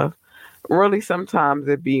some love. Really, sometimes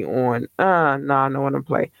it be on. No, I don't want to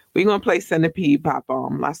play. We're going to play Centipede Pop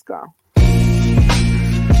On. Let's go. Right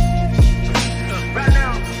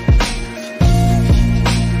now,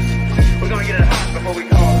 we're going to get it hot before we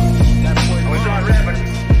call it. We're starting rapping.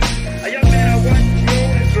 A young man I want to grow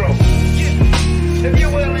and grow. If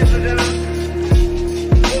you will, ladies and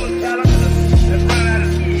gentlemen, full of talent and run out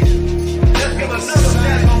of years. Just give another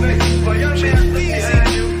stand ovation for a young man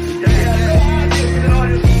behind you.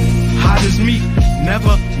 Hot as me,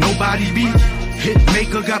 never nobody beat. Hit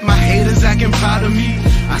maker got my haters acting proud of me.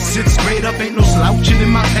 I sit straight up, ain't no slouching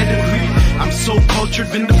in my pedigree. I'm so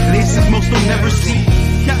cultured, been to places most don't never see.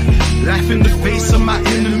 Laugh in the face of my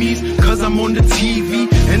enemies, cause I'm on the TV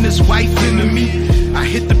and this wife into me. I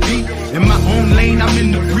hit the beat in my own lane, I'm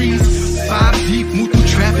in the breeze. 5 deep, move through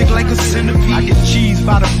traffic like a centipede. I get cheese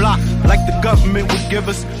by the block, like the government would give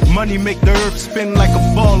us. Money make the earth spin like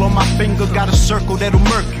a ball on my finger. Got a circle that'll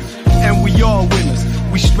murk you, and we all winners.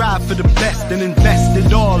 We strive for the best and invest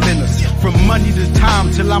it all in us. From money to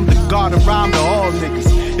time till I'm the god around to all niggas.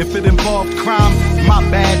 If it involved crime, my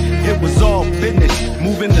bad, it was all business.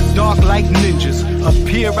 Move in the dark like ninjas.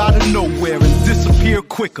 Appear out of nowhere and disappear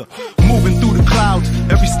quicker. Moving through the clouds,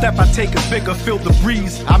 every step I take is bigger. Feel the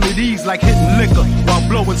breeze, I'm at ease like hitting liquor while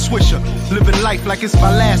blowing swisher. Living life like it's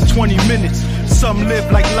my last 20 minutes. Some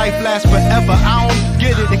live like life lasts forever. I don't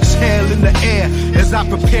get it, exhale in the air as I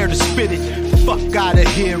prepare to spit it. Fuck out of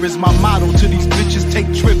here is my motto to these bitches. Take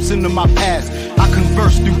trips into my past. I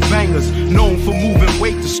converse through bangers, known for moving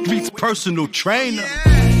weight, the streets personal trainer.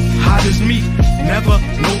 Hot as me, never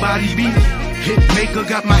nobody beat. Hit maker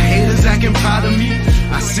got my haters acting proud of me.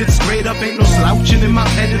 I sit straight up, ain't no slouching in my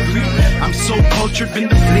pedigree. I'm so cultured, been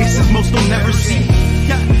to places most don't never see.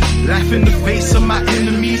 Yeah. Laugh in the face of my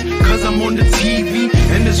enemies, cause I'm on the TV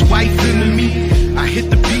and this wife into me. I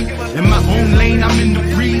hit the beat, in my own lane, I'm in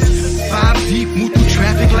the breeze. 5 deep, move through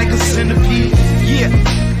traffic like a centipede. Yeah,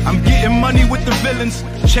 I'm getting money with the villains.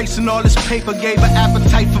 Chasing all this paper, gave an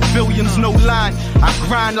appetite for billions, no line. I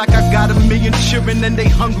grind like I got 1 million children, and they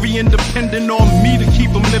hungry and depending on me to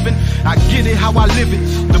keep them living. I get it how I live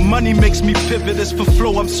it. The money makes me pivot. As for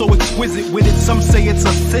flow, I'm so exquisite with it. Some say it's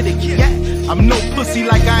acidic. Yeah, I'm no pussy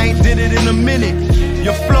like I ain't did it in a minute.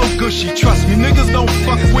 Your flow gushy, trust me, niggas don't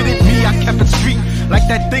fuck with it. Me, I kept it street, like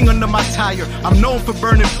that thing under my tire. I'm known for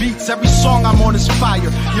burning beats, every song I'm on is fire.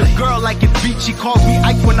 Your girl like it beat, she calls me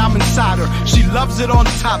Ike when I'm inside her. She loves it on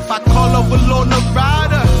top, I call her Walona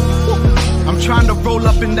Rider. I'm trying to roll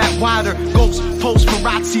up in that wider. Ghost post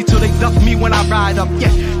Parazzi till they duck me when I ride up. Yeah,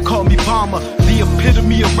 call me Bomber, the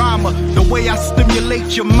epitome of rhymer. The way I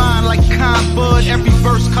stimulate your mind like Con Bud. Every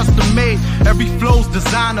verse custom made, every flow's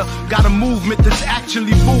designer. Got a movement that's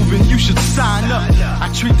actually moving, you should sign up.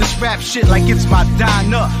 I treat this rap shit like it's my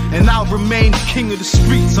diner, and I'll remain king of the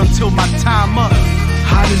streets until my time up.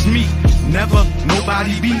 Hot as me, never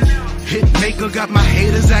nobody beat. Hit maker got my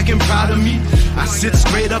haters acting proud of me. I sit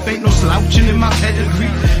straight up, ain't no slouching in my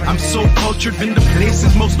pedigree. I'm so cultured, been to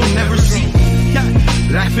places most don't never see. Yeah.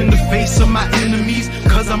 Laugh in the face of my enemies,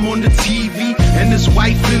 cause I'm on the TV and this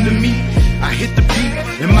wife into me. I hit the beat,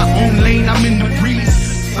 in my own lane, I'm in the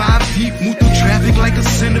breeze. 5 deep, move through traffic like a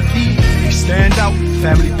centipede. We stand out,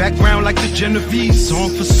 family background like the Genovese. Song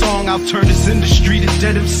for song, I'll turn this industry to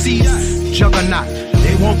dead MCs. Juggernaut,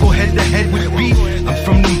 they won't go head to head with beat. I'm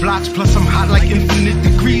from them blocks, plus I'm hot like infinite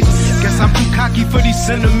degrees. Guess I'm too cocky for these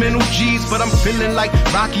sentimental G's, but I'm feeling like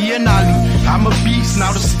Rocky and Ali. I'm a beast,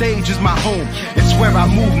 now the stage is my home. It's where I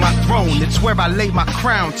move my throne, it's where I lay my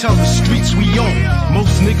crown. Tell the streets we own.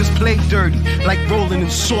 Most niggas play dirty, like rolling in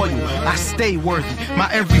soil. I stay worthy, my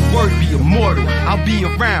every word be immortal. I'll be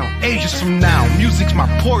around ages from now, music's my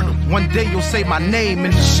portal. One day you'll say my name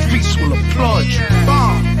and the streets will applaud you.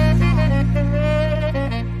 Bomb.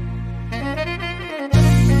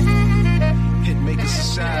 Hitmaker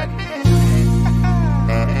Society.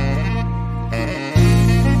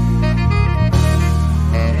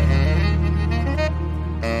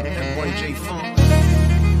 That boy J Funk.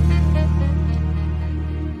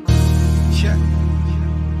 Yeah.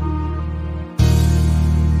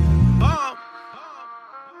 Bomb.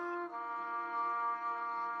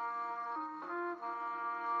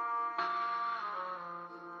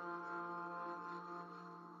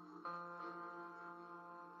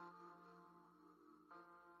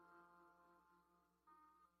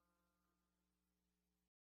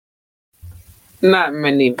 Not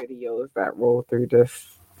many videos that roll through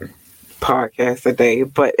this podcast today,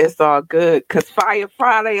 but it's all good because Fire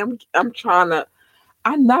Friday. I'm trying to.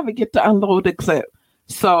 I never get to unload the clip,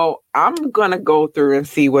 so I'm gonna go through and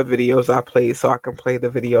see what videos I played so I can play the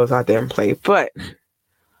videos I didn't play. But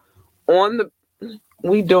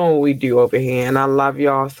we doing what we do over here, and I love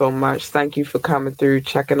y'all so much. Thank you for coming through,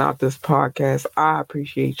 checking out this podcast. I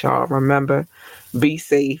appreciate y'all. Remember, be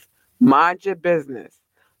safe, mind your business.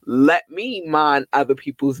 Let me mind other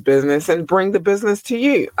people's business and bring the business to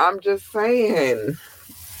you. I'm just saying,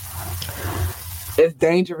 it's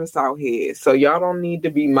dangerous out here. So y'all don't need to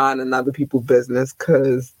be minding other people's business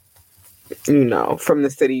because, from the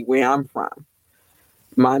city where I'm from,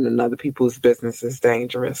 minding other people's business is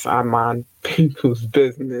dangerous. I mind people's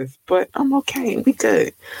business, but I'm okay. We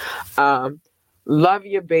good. Love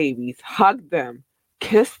your babies. Hug them.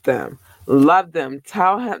 Kiss them. Love them.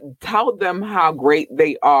 Tell them how great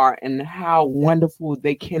they are and how wonderful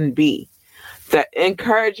they can be. The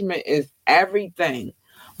encouragement is everything.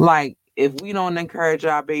 Like, if we don't encourage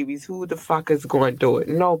our babies, who the fuck is going to do it?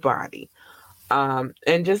 Nobody.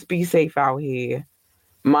 And just be safe out here.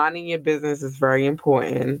 Minding your business is very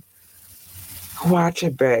important. Watch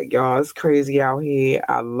your back, y'all. It's crazy out here.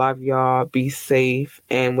 I love y'all. Be safe.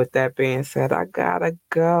 And with that being said, I gotta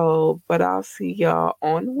go. But I'll see y'all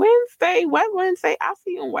on Wednesday. Wet Wednesday. I'll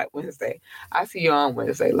see you on Wet Wednesday. I'll see you on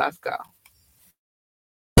Wednesday. Let's go.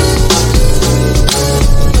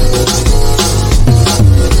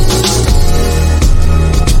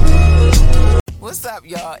 What's up,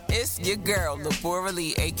 y'all? It's your girl, Labora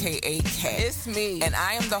Lee, a.k.a. Kat. It's me, and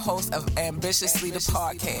I am the host of Ambitiously the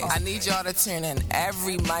Podcast. I need y'all to tune in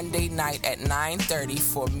every Monday night at 9:30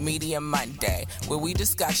 for Media Monday, where we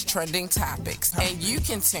discuss trending topics. And you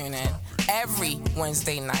can tune in every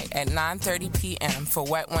Wednesday night at 9:30 p.m. for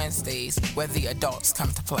Wet Wednesdays, where the adults come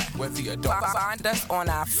to play. Find us on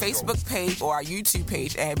our Facebook page or our YouTube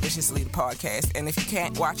page, Ambitiously the Podcast. And if you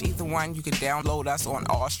can't watch either one, you can download us on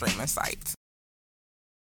all streaming sites.